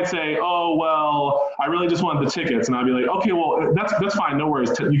 Then they might say, oh, well, I really just wanted the tickets. And I'd be like, okay, well, that's fine. No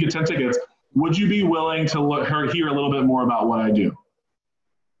worries. You get 10 tickets. Would you be willing to hear a little bit more about what I do?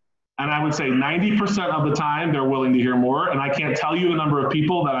 And I would say 90% of the time they're willing to hear more. And I can't tell you the number of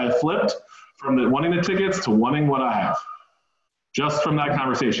people that I've flipped from wanting the tickets to wanting what I have, just from that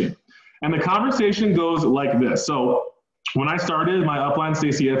conversation. And the conversation goes like this. So when I started, my upline,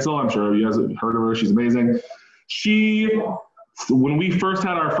 Stacey Etzel, I'm sure you guys have heard of her, she's amazing. When we first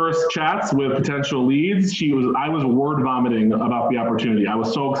had our first chats with potential leads, I was word vomiting about the opportunity. I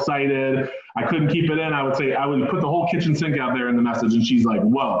was so excited. I couldn't keep it in. I would put the whole kitchen sink out there in the message, and she's like,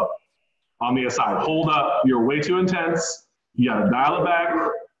 whoa. On the aside, hold up, you're way too intense. You gotta dial it back.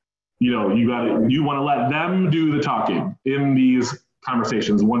 You want to let them do the talking in these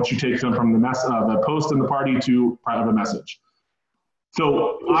conversations once you take them from the post in the party to private message.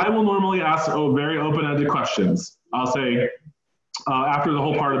 So I will normally ask very open-ended questions. I'll say, after the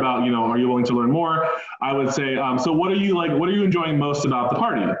whole part about, are you willing to learn more? I would say, so what are you enjoying most about the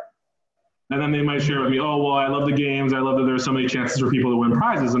party? And then they might share with me, oh, well, I love the games. I love that there's so many chances for people to win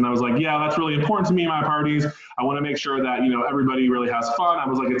prizes. And I was like, yeah, that's really important to me in my parties. I want to make sure that, everybody really has fun. I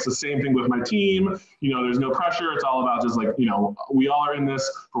was like, it's the same thing with my team. There's no pressure. It's all about just we all are in this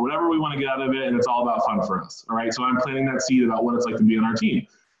for whatever we want to get out of it. And it's all about fun for us. All right. So I'm planting that seed about what it's like to be on our team.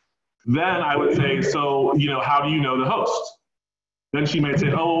 Then I would say, so, how do you know the host? Then she might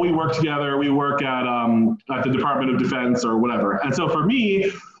say, oh, well, we work together. We work at the Department of Defense or whatever. And so for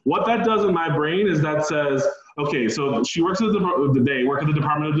me, what that does in my brain is that says, okay, so she works at they work at the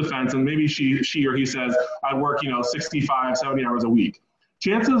Department of Defense, and maybe she or he says, I work, 65, 70 hours a week.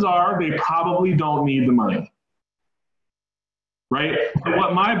 Chances are they probably don't need the money, right? But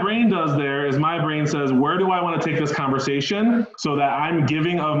what my brain does there is my brain says, where do I want to take this conversation so that I'm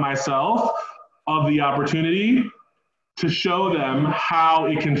giving of myself, of the opportunity to show them how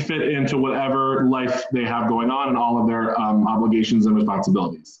it can fit into whatever life they have going on and all of their obligations and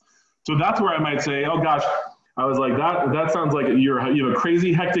responsibilities. So that's where I might say, oh gosh, I was like, that sounds like you have a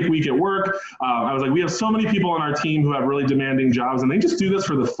crazy hectic week at work. I was like, we have so many people on our team who have really demanding jobs, and they just do this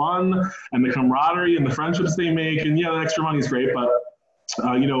for the fun and the camaraderie and the friendships they make. And yeah, the extra money is great, but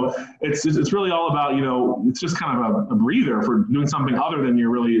it's really all about, it's just kind of a breather for doing something other than your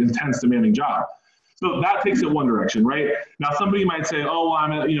really intense demanding job. So that takes it one direction, right? Now somebody might say, oh, well, I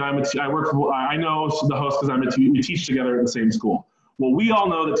know the host because we teach together at the same school. Well, we all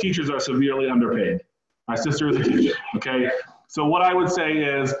know that teachers are severely underpaid. My sister is a teacher, okay? So what I would say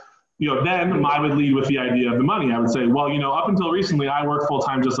is, then I would lead with the idea of the money. I would say, well, up until recently, I work full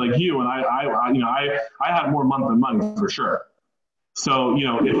time just like you, and I had more month than money for sure. So,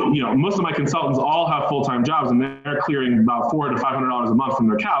 if, most of my consultants all have full-time jobs and they're clearing about $400 to $500 a month from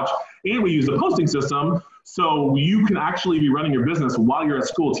their couch, and we use the posting system, so you can actually be running your business while you're at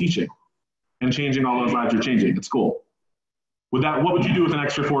school teaching and changing all those lives you're changing at school. What would you do with an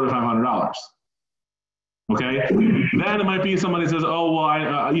extra $400 to $500? Okay, then it might be somebody says, oh,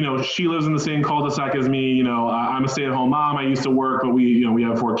 well, she lives in the same cul-de-sac as me. I'm a stay-at-home mom. I used to work, but we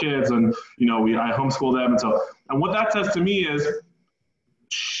have 4 kids, and I homeschool them, and what that says to me is,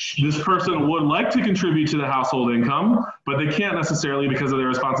 this person would like to contribute to the household income, but they can't necessarily because of their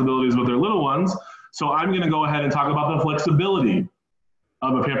responsibilities with their little ones. So I'm going to go ahead and talk about the flexibility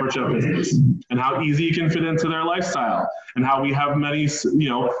of a Pampered Chef business and how easy it can fit into their lifestyle, and how we have many, it's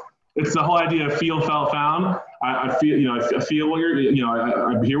the whole idea of feel, felt, found. I feel, I feel what you're,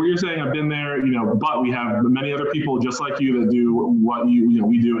 I hear what you're saying. I've been there, but we have many other people just like you that do what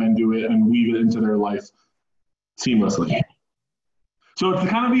we do and do it and weave it into their life seamlessly. So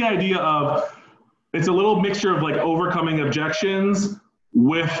it's kind of the idea of, it's a little mixture of like overcoming objections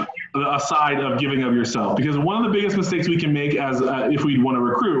with a side of giving of yourself. Because one of the biggest mistakes we can make as if we want to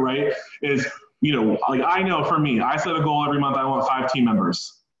recruit, right, is, like I know for me, I set a goal every month, I want 5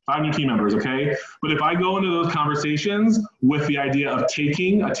 new team members, okay? But if I go into those conversations with the idea of a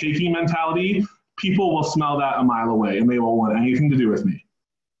taking mentality, people will smell that a mile away and they won't want anything to do with me.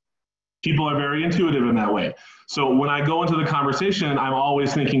 People are very intuitive in that way. So when I go into the conversation, I'm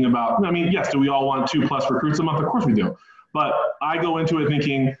always thinking about, yes, do we all want 2+ recruits a month? Of course we do. But I go into it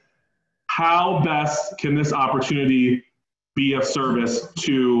thinking, how best can this opportunity be of service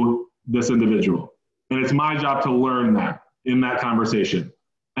to this individual? And it's my job to learn that in that conversation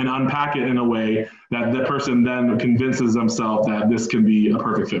and unpack it in a way that the person then convinces themselves that this can be a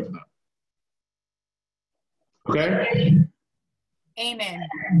perfect fit for them. Okay? Amen.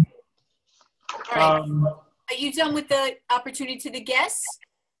 All right. Are you done with the opportunity to the guests?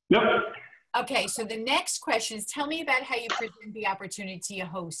 Yep. Okay, so the next question is, tell me about how you present the opportunity to your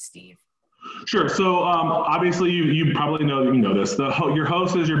host, Steve. Sure. So obviously you probably know this. Your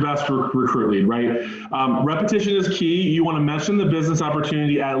host is your best recruit lead, right? Repetition is key. You want to mention the business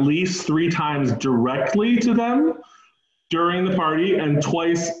opportunity at least 3 times directly to them during the party, and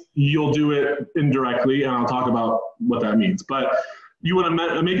twice you'll do it indirectly, and I'll talk about what that means. But you want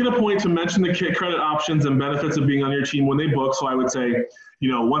to make it a point to mention the credit options and benefits of being on your team when they book. So I would say,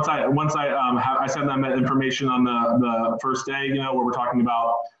 once I send them that information on the first day, where we're talking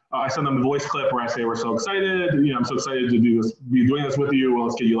about, I send them the voice clip where I say, we're so excited, I'm so excited to be doing this with you. Well,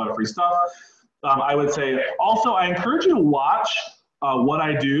 let's get you a lot of free stuff. I would say, also, I encourage you to watch what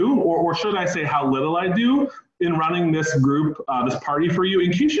I do, or should I say how little I do in running this group, this party for you,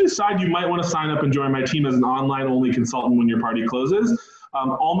 in case you decide you might want to sign up and join my team as an online-only consultant when your party closes.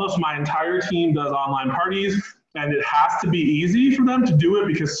 Almost my entire team does online parties, and it has to be easy for them to do it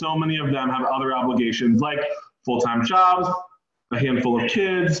because so many of them have other obligations like full-time jobs, a handful of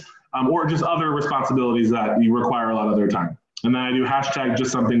kids, or just other responsibilities that you require a lot of their time. And then I do hashtag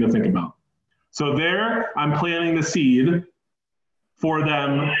just something to think about. So there, I'm planting the seed for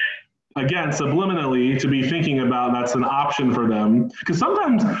them, again, subliminally, to be thinking about that's an option for them. Because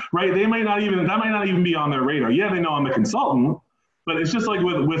sometimes, right, that might not even be on their radar. Yeah, they know I'm a consultant, but it's just like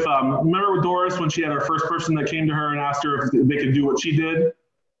with remember with Doris when she had her first person that came to her and asked her if they could do what she did?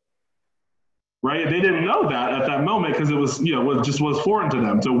 right? They didn't know that at that moment because it was, it just was foreign to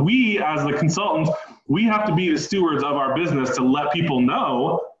them. So we, as the consultants, we have to be the stewards of our business to let people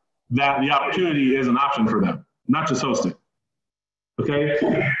know that the opportunity is an option for them, not just hosting. Okay.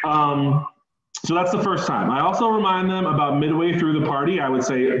 So that's the first time. I also remind them about midway through the party, I would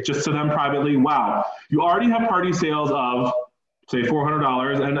say just to them privately, wow, you already have party sales of say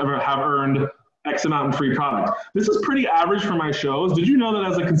 $400 and have earned X amount in free product. This is pretty average for my shows. Did you know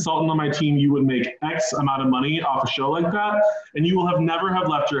that as a consultant on my team, you would make X amount of money off a show like that, and you will have never have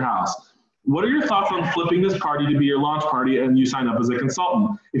left your house? What are your thoughts on flipping this party to be your launch party and you sign up as a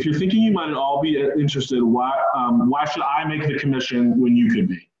consultant? If you're thinking you might at all be interested, why should I make the commission when you could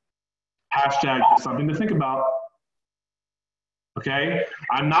be? Hashtag something to think about. Okay?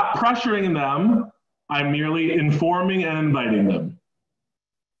 I'm not pressuring them. I'm merely informing and inviting them.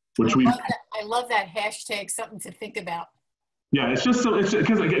 I love that hashtag something to think about. Yeah, it's just so, it's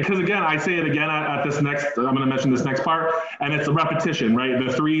because again, I say it again at this next, I'm going to mention this next part, and it's a repetition, right?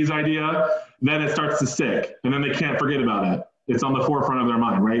 The threes idea, then it starts to stick, and then they can't forget about it. It's on the forefront of their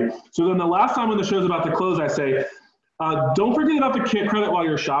mind, right? So then the last time when the show's about to close, I say, don't forget about the kit credit while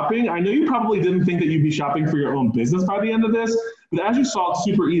you're shopping. I know you probably didn't think that you'd be shopping for your own business by the end of this, but as you saw, it's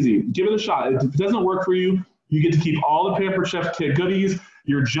super easy. Give it a shot. If it doesn't work for you, you get to keep all the Pampered Chef kit goodies.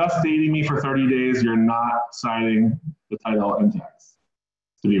 You're just dating me for 30 days. You're not signing the title and tax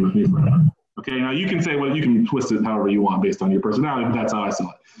to be with me forever. Okay, now you can say, well, you can twist it however you want based on your personality, but that's how I saw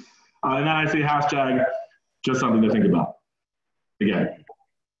it. And then I say hashtag, just something to think about. Again.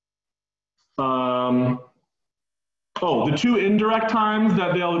 The two indirect times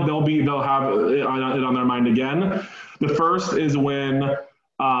that they'll have it on their mind again. The first is when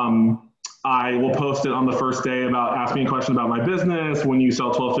I will post it on the first day about ask me a question about my business. When you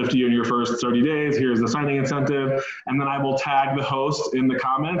sell $12.50 in your first 30 days, here's the signing incentive. And then I will tag the host in the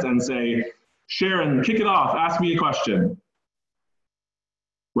comments and say, Sharon, kick it off, ask me a question.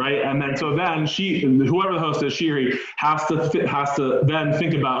 Right? And then so then whoever the host is, she or he has to then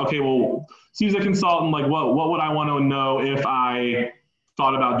think about, okay, well, she's a consultant, like what would I want to know if I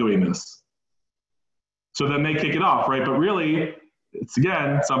thought about doing this? So then they kick it off, right? But really, it's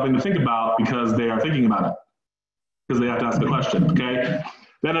again, something to think about because they are thinking about it, because they have to ask the question, okay?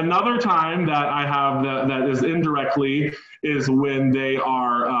 Then another time that I have that is indirectly is when they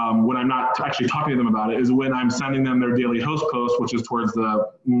are, when I'm not actually talking to them about it, is when I'm sending them their daily host post, which is towards the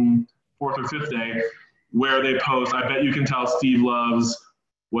 4th or 5th day, where they post, I bet you can tell Steve loves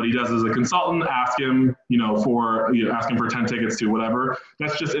what he does as a consultant, ask him, ask him for 10 tickets to whatever.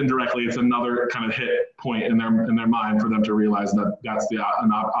 That's just indirectly, it's another kind of hit point in their mind for them to realize that that's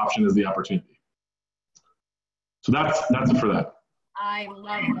an option is the opportunity. So that's it for that. I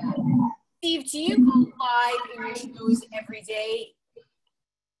love that. Steve, do you go live in your shows every day?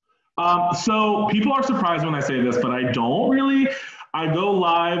 So people are surprised when I say this, but I don't really. I go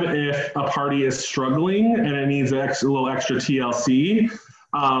live if a party is struggling and it needs a little extra TLC.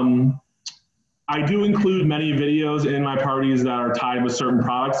 I do include many videos in my parties that are tied with certain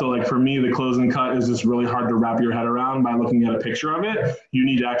products. So like for me, the close and cut is just really hard to wrap your head around by looking at a picture of it. You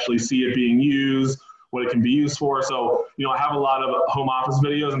need to actually see it being used, what it can be used for. So, I have a lot of home office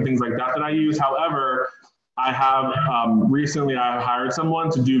videos and things like that I use. However, I have recently I hired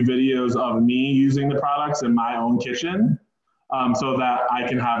someone to do videos of me using the products in my own kitchen so that I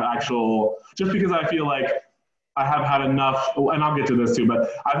can have actual, just because I feel like I have had enough, and I'll get to this too, but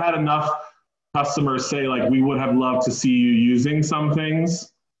I've had enough customers say like, we would have loved to see you using some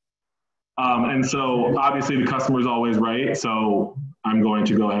things. And so obviously the customer is always right. So I'm going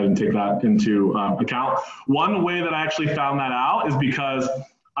to go ahead and take that into account. One way that I actually found that out is because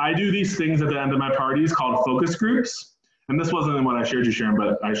I do these things at the end of my parties called focus groups. And this wasn't in what I shared you, Sharon,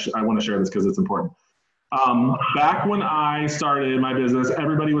 but I want to share this because it's important. Back when I started my business,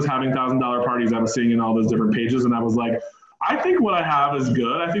 everybody was having $1,000 parties. I was seeing in all those different pages, and I was like, I think what I have is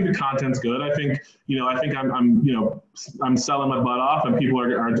good. I think the content's good. I think I'm selling my butt off, and people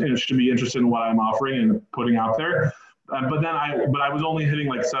should be interested in what I'm offering and putting out there. But I was only hitting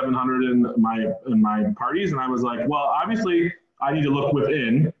like 700 in my parties, and I was like, well, obviously I need to look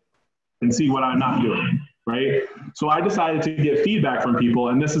within and see what I'm not doing. Right? So I decided to get feedback from people,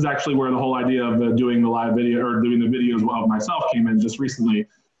 and this is actually where the whole idea of doing the live video or doing the videos of myself came in just recently,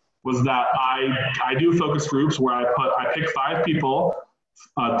 was that I do focus groups where I pick 5 people,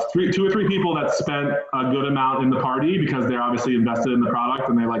 2 or 3 people that spent a good amount in the party because they're obviously invested in the product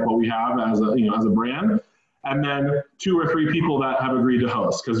and they like what we have as a brand, and then 2 or 3 people that have agreed to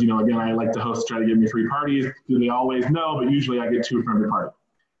host, because again, I like to host, try to give me free parties. Do they always? No, but usually I get 2 from every party.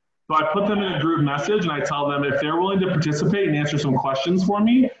 So I put them in a group message and I tell them if they're willing to participate and answer some questions for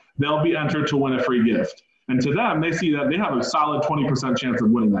me, they'll be entered to win a free gift. And to them, they see that they have a solid 20% chance of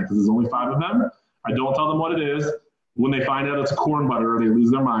winning that because there's only 5 of them. I don't tell them what it is. When they find out it's corn butter, they lose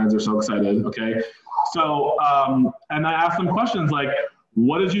their minds. They're so excited, okay? So, and I ask them questions like,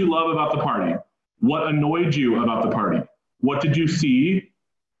 what did you love about the party? What annoyed you about the party? What did you see?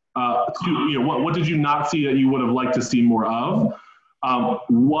 What did you not see that you would have liked to see more of? How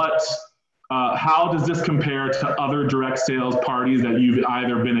does this compare to other direct sales parties that you've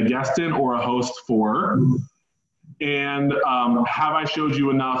either been a guest in or a host for? And have I showed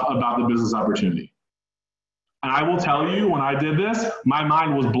you enough about the business opportunity? And I will tell you, when I did this, my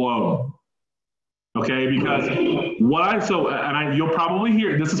mind was blown. Okay, because you'll probably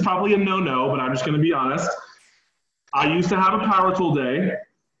hear, this is probably a no-no, but I'm just gonna be honest. I used to have a power tool day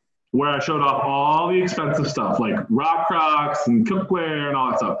where I showed off all the expensive stuff like rock crocs and cookware and all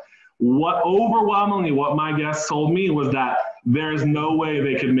that stuff. Overwhelmingly, what my guests told me was that there's no way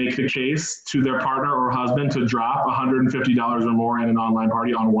they could make the case to their partner or husband to drop $150 or more in an online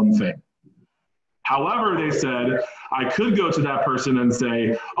party on one thing. However, they said, I could go to that person and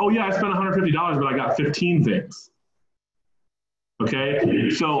say, oh yeah, I spent $150, but I got 15 things. Okay,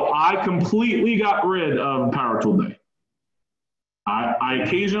 so I completely got rid of Power Tool Day. I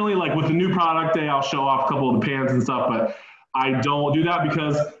occasionally, like with the new product day, I'll show off a couple of the pans and stuff, but I don't do that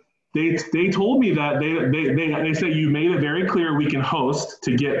because they told me that they say you made it very clear we can host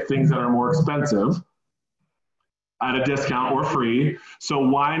to get things that are more expensive at a discount or free. So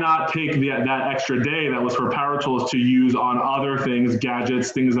why not take that extra day that was for power tools to use on other things,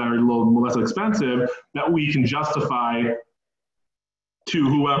 gadgets, things that are a little less expensive that we can justify to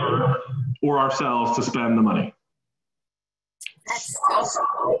whoever or ourselves to spend the money. That's so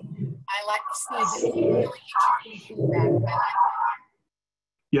cool. I like to see the really interesting feedback. I like that.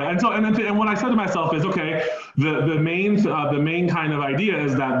 Yeah, and what I said to myself is, okay, the main kind of idea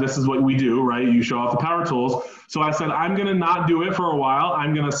is that this is what we do, right? You show off the power tools. So I said, I'm gonna not do it for a while.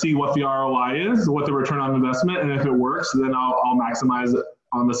 I'm gonna see what the ROI is, what the return on investment, and if it works, then I'll maximize it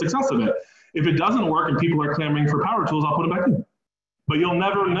on the success of it. If it doesn't work and people are clamoring for power tools, I'll put them back in. But you'll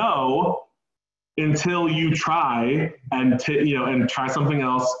never know until you try and try something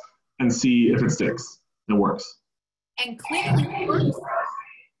else and see if it sticks and works. And clearly it works.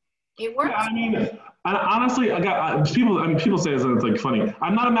 It works. Yeah, I mean, honestly, people say this and it's like funny.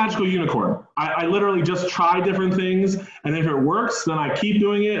 I'm not a magical unicorn. I literally just try different things, and if it works, then I keep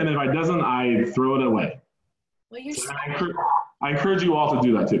doing it, and if it doesn't, I throw it away. Well, you're I encourage you all to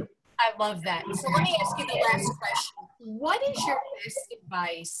do that too. I love that. So let me ask you the last question. What is your best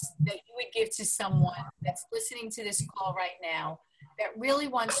advice that you would give to someone that's listening to this call right now that really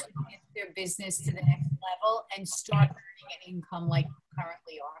wants to get their business to the next level and start earning an income like you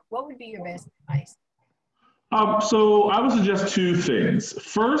currently are? What would be your best advice? So I would suggest 2 things.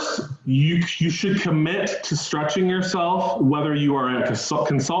 First, you should commit to stretching yourself, whether you are a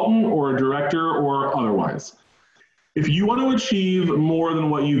consultant or a director or otherwise. If you want to achieve more than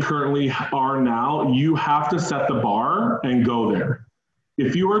what you currently are now, you have to set the bar and go there.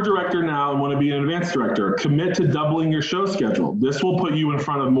 If you are a director now and want to be an advanced director, commit to doubling your show schedule. This will put you in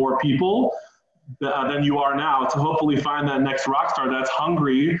front of more people than you are now to hopefully find that next rock star that's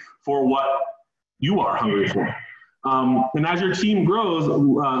hungry for what you are hungry for. And as your team grows,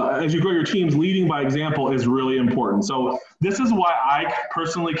 as you grow your teams, leading by example is really important. So this is why I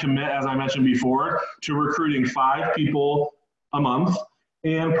personally commit, as I mentioned before, to recruiting 5 people a month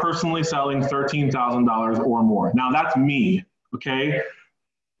and personally selling $13,000 or more. Now that's me, okay?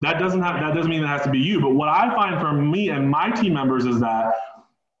 That doesn't mean it has to be you, but what I find for me and my team members is that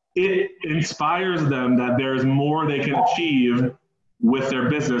it inspires them that there's more they can achieve with their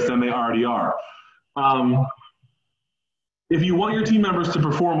business than they already are. If you want your team members to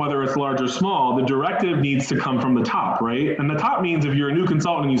perform, whether it's large or small, the directive needs to come from the top, right? And the top means if you're a new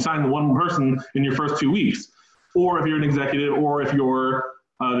consultant and you sign the one person in your first 2 weeks, or if you're an executive, or if you're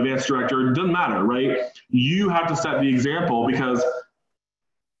an advanced director, it doesn't matter, right? You have to set the example, because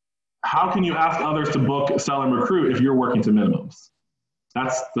how can you ask others to book, sell, and recruit if you're working to minimums?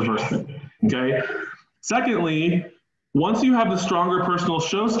 That's the first thing, okay? Secondly, once you have the stronger personal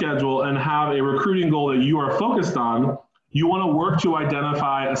show schedule and have a recruiting goal that you are focused on, you want to work to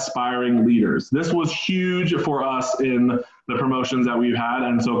identify aspiring leaders. This was huge for us in the promotions that we've had,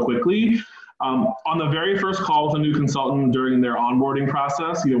 and so quickly. On the very first call with a new consultant during their onboarding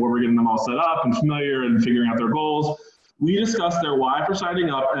process, where we're getting them all set up and familiar and figuring out their goals, we discussed their why for signing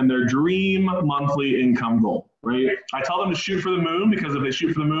up and their dream monthly income goal, right? I tell them to shoot for the moon, because if they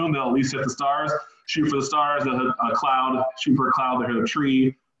shoot for the moon, they'll at least hit the stars. Shoot for the stars, they'll hit a cloud. Shoot for a cloud, they'll hit a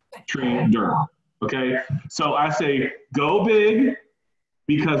tree, dirt. Okay, so I say go big,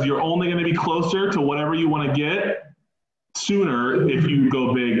 because you're only going to be closer to whatever you want to get sooner if you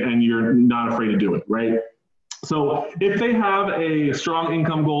go big and you're not afraid to do it, right? So if they have a strong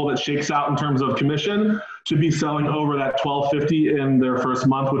income goal that shakes out in terms of commission, to be selling over that $1,250 in their first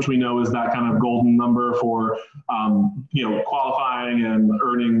month, which we know is that kind of golden number for qualifying and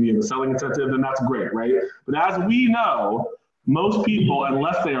earning the selling incentive, then that's great, right? But as we know, most people,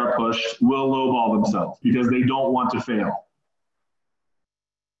 unless they are pushed, will lowball themselves because they don't want to fail.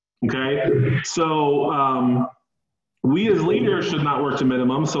 Okay, so we as leaders should not work to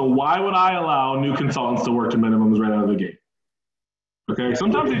minimum. So why would I allow new consultants to work to minimums right out of the gate? Okay,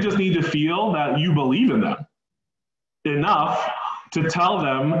 sometimes they just need to feel that you believe in them enough to tell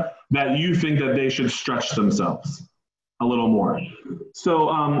them that you think that they should stretch themselves a little more. So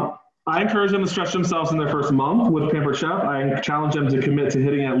I encourage them to stretch themselves in their first month with Pampered Chef. I challenge them to commit to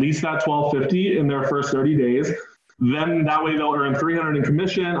hitting at least that $1,250 in their first 30 days. Then that way they'll earn $300 in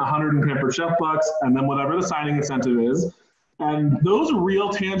commission, $100 in Pampered Chef bucks, and then whatever the signing incentive is. And those real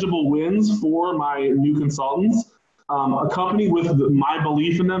tangible wins for my new consultants, accompanied with my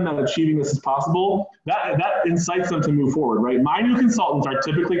belief in them that achieving this is possible, that incites them to move forward, right? My new consultants are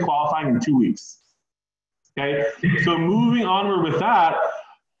typically qualifying in 2 weeks. Okay, so moving onward with that,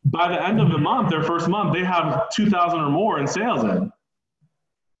 by the end of the month, their first month, they have 2,000 or more in sales in.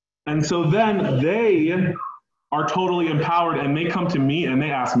 And so then they are totally empowered and they come to me and they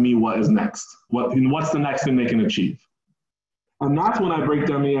ask me what is next, what's the next thing they can achieve. And that's when I break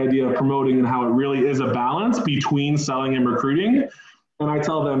down the idea of promoting and how it really is a balance between selling and recruiting. And I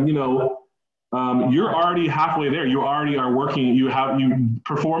tell them, you're already halfway there. You already are working. You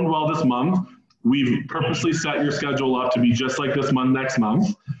performed well this month. We've purposely set your schedule up to be just like this month, next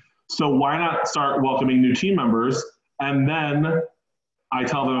month. So why not start welcoming new team members? And then I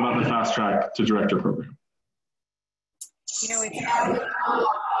tell them about the fast track to director program. It's our job.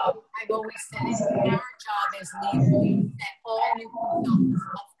 I've always said it's our job as leaders to set all new consultants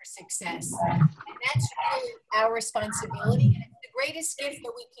up for success. And that's really our responsibility. And it's the greatest gift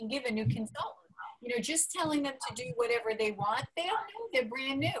that we can give a new consultant. Just telling them to do whatever they want, they don't know they're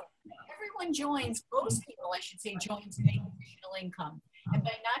brand new. Everyone joins, most people, I should say, join to make additional income. And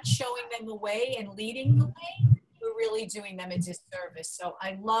by not showing them the way and leading the way, we're really doing them a disservice. So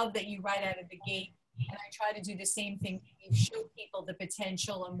I love that you right out of the gate, and I try to do the same thing. You show people the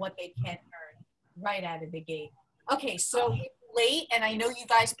potential and what they can earn right out of the gate. Okay, so it's late, and I know you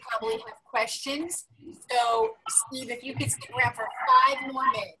guys probably have questions. So, Steve, if you could stick around for 5 more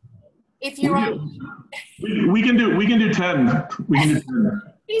minutes. If you're we can do 10. We can do 10.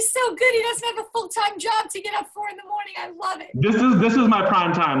 He's so good. He doesn't have a full-time job to get up 4 in the morning. I love it. This is my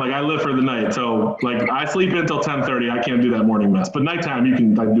prime time. Like, I live for the night. So I sleep until 10:30. I can't do that morning mess. But nighttime, I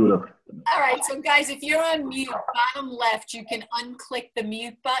can do whatever. All right. So guys, if you're on mute, bottom left, you can unclick the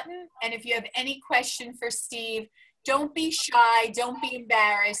mute button. And if you have any question for Steve, don't be shy. Don't be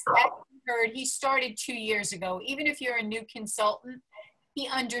embarrassed. As you heard, he started 2 years ago. Even if you're a new consultant, he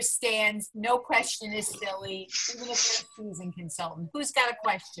understands. No question is silly, even if you're a seasoned consultant. Who's got a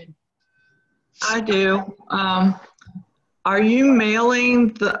question? I do. Are you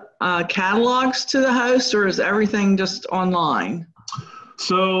mailing the catalogs to the host, or is everything just online?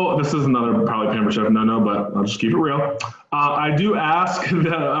 So this is another probably Pampered Chef no, but I'll just keep it real. I do ask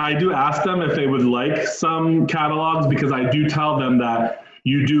them if they would like some catalogs, because I do tell them that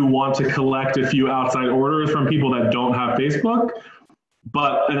you do want to collect a few outside orders from people that don't have Facebook.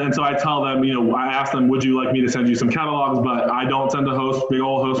 And so I tell them, I ask them, would you like me to send you some catalogs? But I don't send a big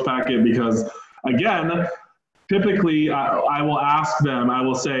old host packet because, again, typically I will ask them, I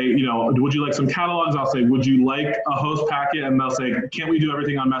will say, would you like some catalogs? I'll say, would you like a host packet? And they'll say, can't we do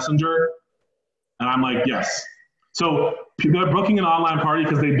everything on Messenger? And I'm like, yes. So they're booking an online party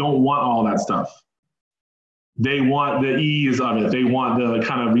because they don't want all that stuff. They want the ease of it. They want the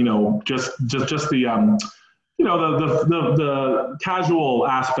kind of, just the, the casual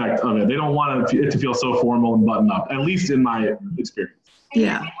aspect of it. They don't want it to feel so formal and buttoned up, at least in my experience.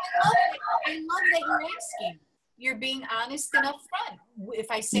 Yeah. I love that you're asking. You're being honest and upfront.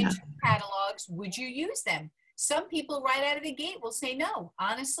 If I send you catalogs, would you use them? Some people right out of the gate will say, no,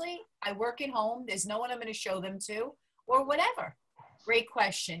 honestly, I work at home. There's no one I'm going to show them to, or whatever. Great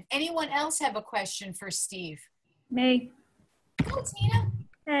question. Anyone else have a question for Steve? Me. Go, Tina.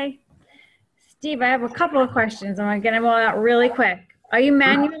 Hey. Steve, I have a couple of questions. I'm going to get them all out really quick. Are you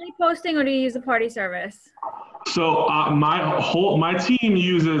manually posting, or do you use a party service? So my team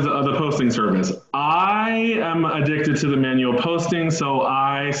uses the posting service. I am addicted to the manual posting, so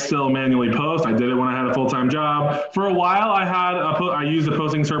I still manually post. I did it when I had a full-time job. For a while, I used the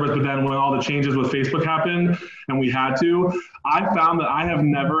posting service, but then when all the changes with Facebook happened and we had to, I found that I have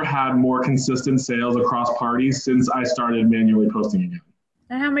never had more consistent sales across parties since I started manually posting again.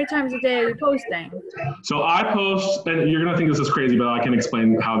 And how many times a day are you posting? So I post, and you're gonna think this is crazy, but I can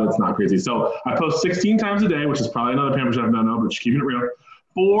explain how that's not crazy. So I post 16 times a day, which is probably another Pampered Chef no, but just keeping it real.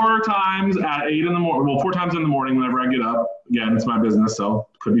 4 times at 8 in the morning, well, 4 times in the morning whenever I get up. Again, it's my business, so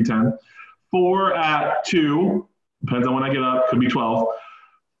could be 10. 4 at 2, depends on when I get up, could be 12.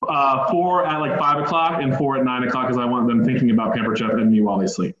 4 at like 5 o'clock and 4 at 9 o'clock because I want them thinking about Pampered Chef and me while they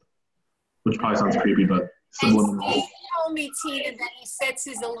sleep, which probably sounds creepy, but subliminal. Steve told me, Tina, that he sets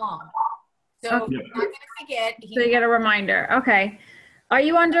his alarm. So Okay. you're not going to forget. So you get a reminder. Okay. Are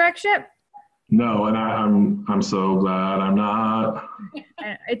you on direct ship? No, and I'm so glad I'm not.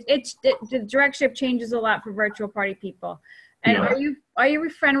 The direct ship changes a lot for virtual party people. And Yeah. are you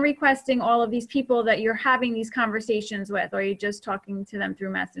friend requesting all of these people that you're having these conversations with, or are you just talking to them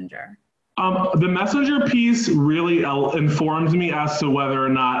through Messenger? The messenger piece really informs me as to whether or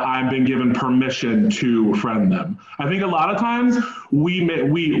not I've been given permission to friend them. I think a lot of times I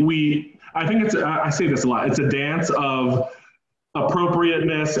think I say this a lot, it's a dance of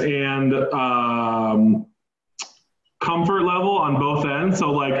appropriateness and comfort level on both ends. So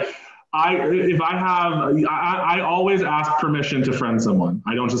like, I always ask permission to friend someone.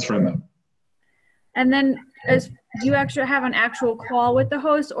 I don't just friend them. And then do you actually have an actual call with the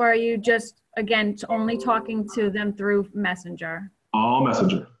host, or are you just, again, only talking to them through Messenger? All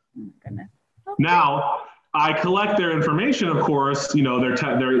Messenger. Oh, goodness. Okay. Now, I collect their information, of course, you know, their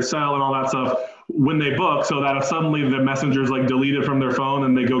cell and all that stuff when they book, so that if suddenly the messenger's like deleted from their phone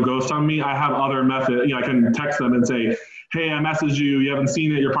and they go ghost on me, I have other method, you know, I can text them and say, hey, I messaged you, you haven't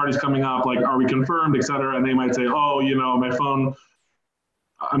seen it, your party's coming up, like, are we confirmed, et cetera. And they might say, oh, you know, my phone,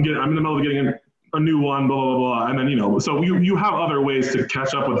 I'm in the middle of getting a new one, blah, blah, blah. And then, you know, so you have other ways to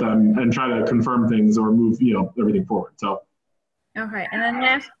catch up with them and try to confirm things or move, you know, everything forward. So. Okay, and then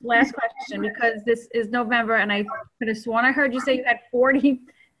last question, because this is November, and I could have sworn I heard you say you had 40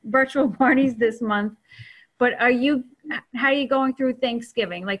 virtual parties this month. But how are you going through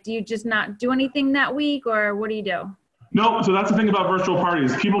Thanksgiving? Like, do you just not do anything that week, or what do you do? No, so that's the thing about virtual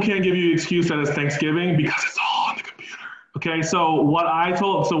parties. People can't give you the excuse that it's Thanksgiving because it's all on the computer. Okay, so what I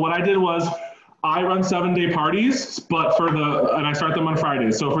did was I run 7-day parties, but and I start them on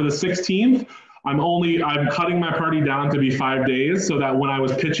Fridays. So for the 16th, I'm cutting my party down to be 5 days so that when I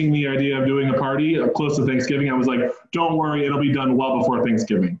was pitching the idea of doing a party close to Thanksgiving, I was like, don't worry, it'll be done well before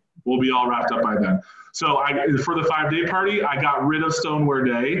Thanksgiving. We'll be all wrapped up by then. So for the 5-day party, I got rid of Stoneware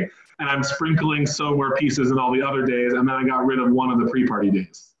Day, and I'm sprinkling stoneware pieces in all the other days, and then I got rid of one of the pre-party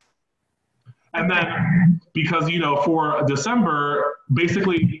days. And then, because, you know, for December,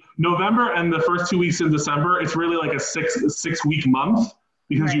 basically November and the first 2 weeks in December, it's really like a six-week month.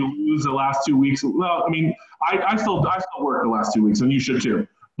 Because you lose the last 2 weeks. Well, I mean, I still work the last 2 weeks, and you should too.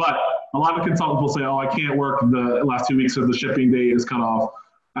 But a lot of consultants will say, oh, I can't work the last 2 weeks because the shipping date is cut off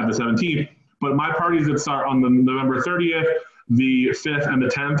at the 17th. But my parties that start on the November 30th, the 5th, and the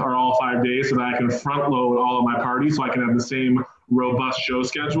 10th are all 5 days so that I can front load all of my parties so I can have the same robust show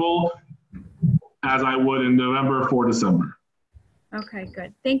schedule as I would in November for December. Okay,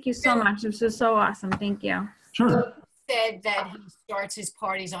 good. Thank you so much. This is so awesome. Thank you. Sure. Said that he starts his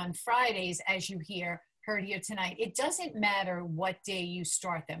parties on Fridays, as you heard here tonight. It doesn't matter what day you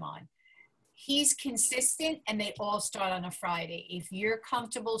start them on. He's consistent, and they all start on a Friday. If you're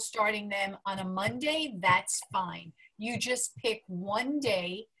comfortable starting them on a Monday, that's fine. You just pick one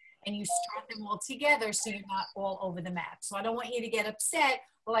day and you start them all together so you're not all over the map. So I don't want you to get upset,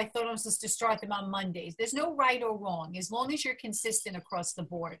 well, I thought I was supposed to start them on Mondays. There's no right or wrong, as long as you're consistent across the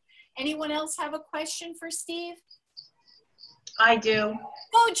board. Anyone else have a question for Steve? I do.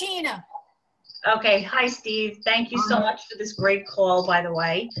 Go, Gina. Okay. Hi, Steve. Thank you so much for this great call, by the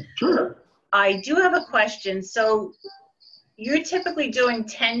way. Sure. I do have a question. So you're typically doing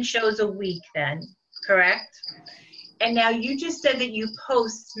 10 shows a week then, correct? And now you just said that you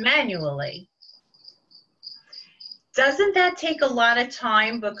post manually. Doesn't that take a lot of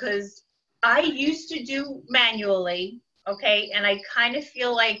time? Because I used to do manually. Okay, and I kind of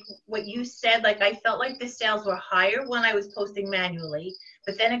feel like what you said, like I felt like the sales were higher when I was posting manually,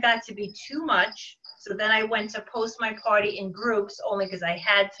 but then it got to be too much. So then I went to post my party in groups only because I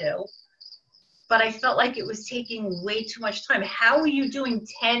had to. But I felt like it was taking way too much time. How are you doing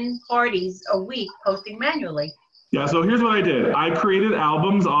 10 parties a week posting manually? Yeah, so here's what I did. I created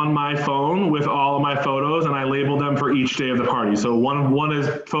albums on my phone with all of my photos, and I labeled them for each day of the party. So one is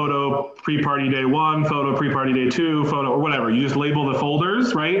photo pre-party day 1, photo pre-party day 2, photo, or whatever. You just label the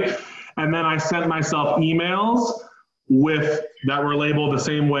folders, right? And then I sent myself emails with that were labeled the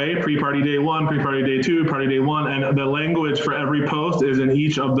same way: pre-party day 1, pre-party day 2, party day 1, and the language for every post is in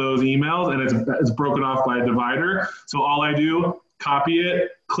each of those emails, and it's broken off by a divider. So all I do, copy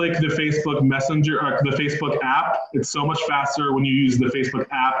it, click the Facebook Messenger, or the Facebook app. It's so much faster when you use the Facebook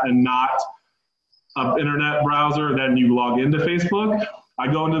app and not an internet browser. Then you log into Facebook.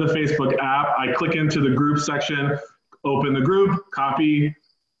 I go into the Facebook app, I click into the group section, open the group, copy,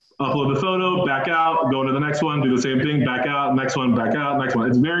 upload the photo, back out, go into the next one, do the same thing, back out, next one, back out, next one.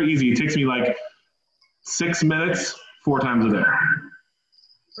 It's very easy. It takes me like 6 minutes, 4 times a day.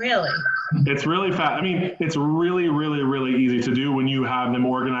 Really? It's really fast. I mean, it's really, really, really easy to do when you have them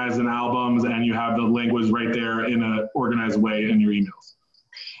organized in albums and you have the language right there in an organized way in your emails.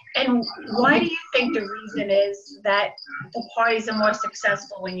 And why do you think the reason is that the parties are more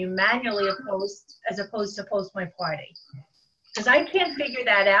successful when you manually post as opposed to Post My Party? Because I can't figure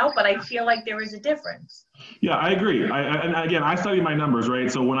that out, but I feel like there is a difference. Yeah, I agree. And again, I studied my numbers,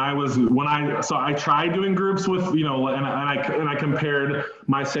 right? So I tried doing groups with, you know, and I compared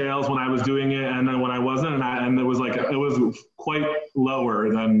my sales when I was doing it and then when I wasn't, and it was quite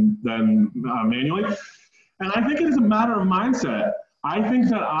lower than manually. And I think it is a matter of mindset. I think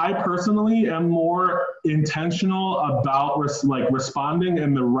that I personally am more intentional about responding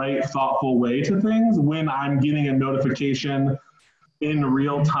in the right, thoughtful way to things when I'm getting a notification in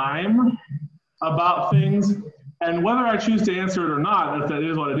real time about things. And whether I choose to answer it or not, that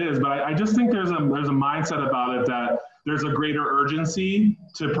is what it is. But I just think there's a mindset about it that there's a greater urgency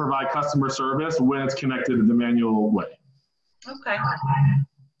to provide customer service when it's connected in the manual way. Okay.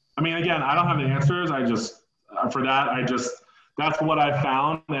 I mean, again, I don't have the answers. That's what I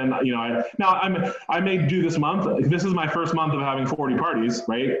found. And, you know, I may do this month. This is my first month of having 40 parties,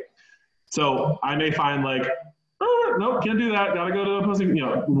 right? So I may find like, nope, can't do that. Got to go to the posting, you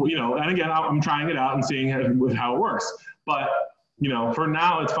know, and again, I'm trying it out and seeing how it works. But, you know, for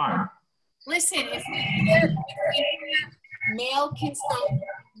now, it's fine. Listen, if we have male consultant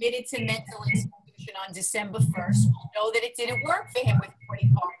admitted to mental institution on December 1st, we'll know that it didn't work for him with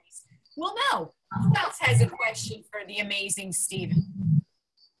 40 parties. We'll know. Who else has a question for the amazing Stephen?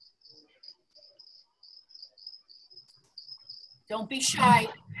 Don't be shy.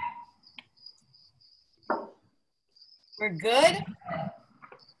 We're good?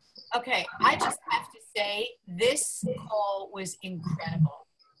 Okay, I just have to say, this call was incredible.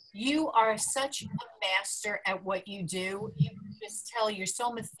 You are such a master at what you do. You can just tell you're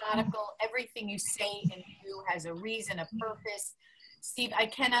so methodical. Everything you say and do has a reason, a purpose. Steve, I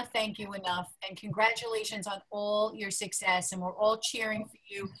cannot thank you enough, and congratulations on all your success, and we're all cheering for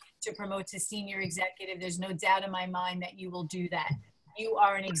you to promote to senior executive. There's no doubt in my mind that you will do that. You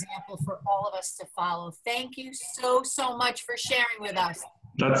are an example for all of us to follow. Thank you so, so much for sharing with us.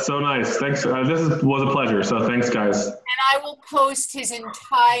 That's so nice. Thanks. This was a pleasure. So thanks, guys. And I will post his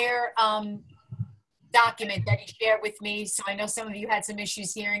entire document that he shared with me. So I know some of you had some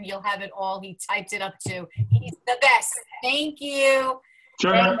issues hearing. You'll have it all. He typed it up too. He's the best. Thank you.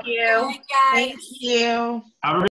 Sure. Thank you. Good, guys. Thank you. Have a